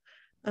hope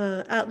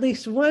at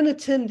least one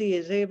attendee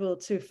is able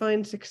to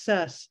find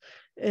success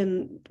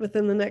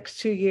within the next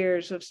 2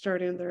 years of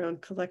starting their own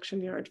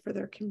collection yard for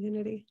their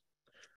community.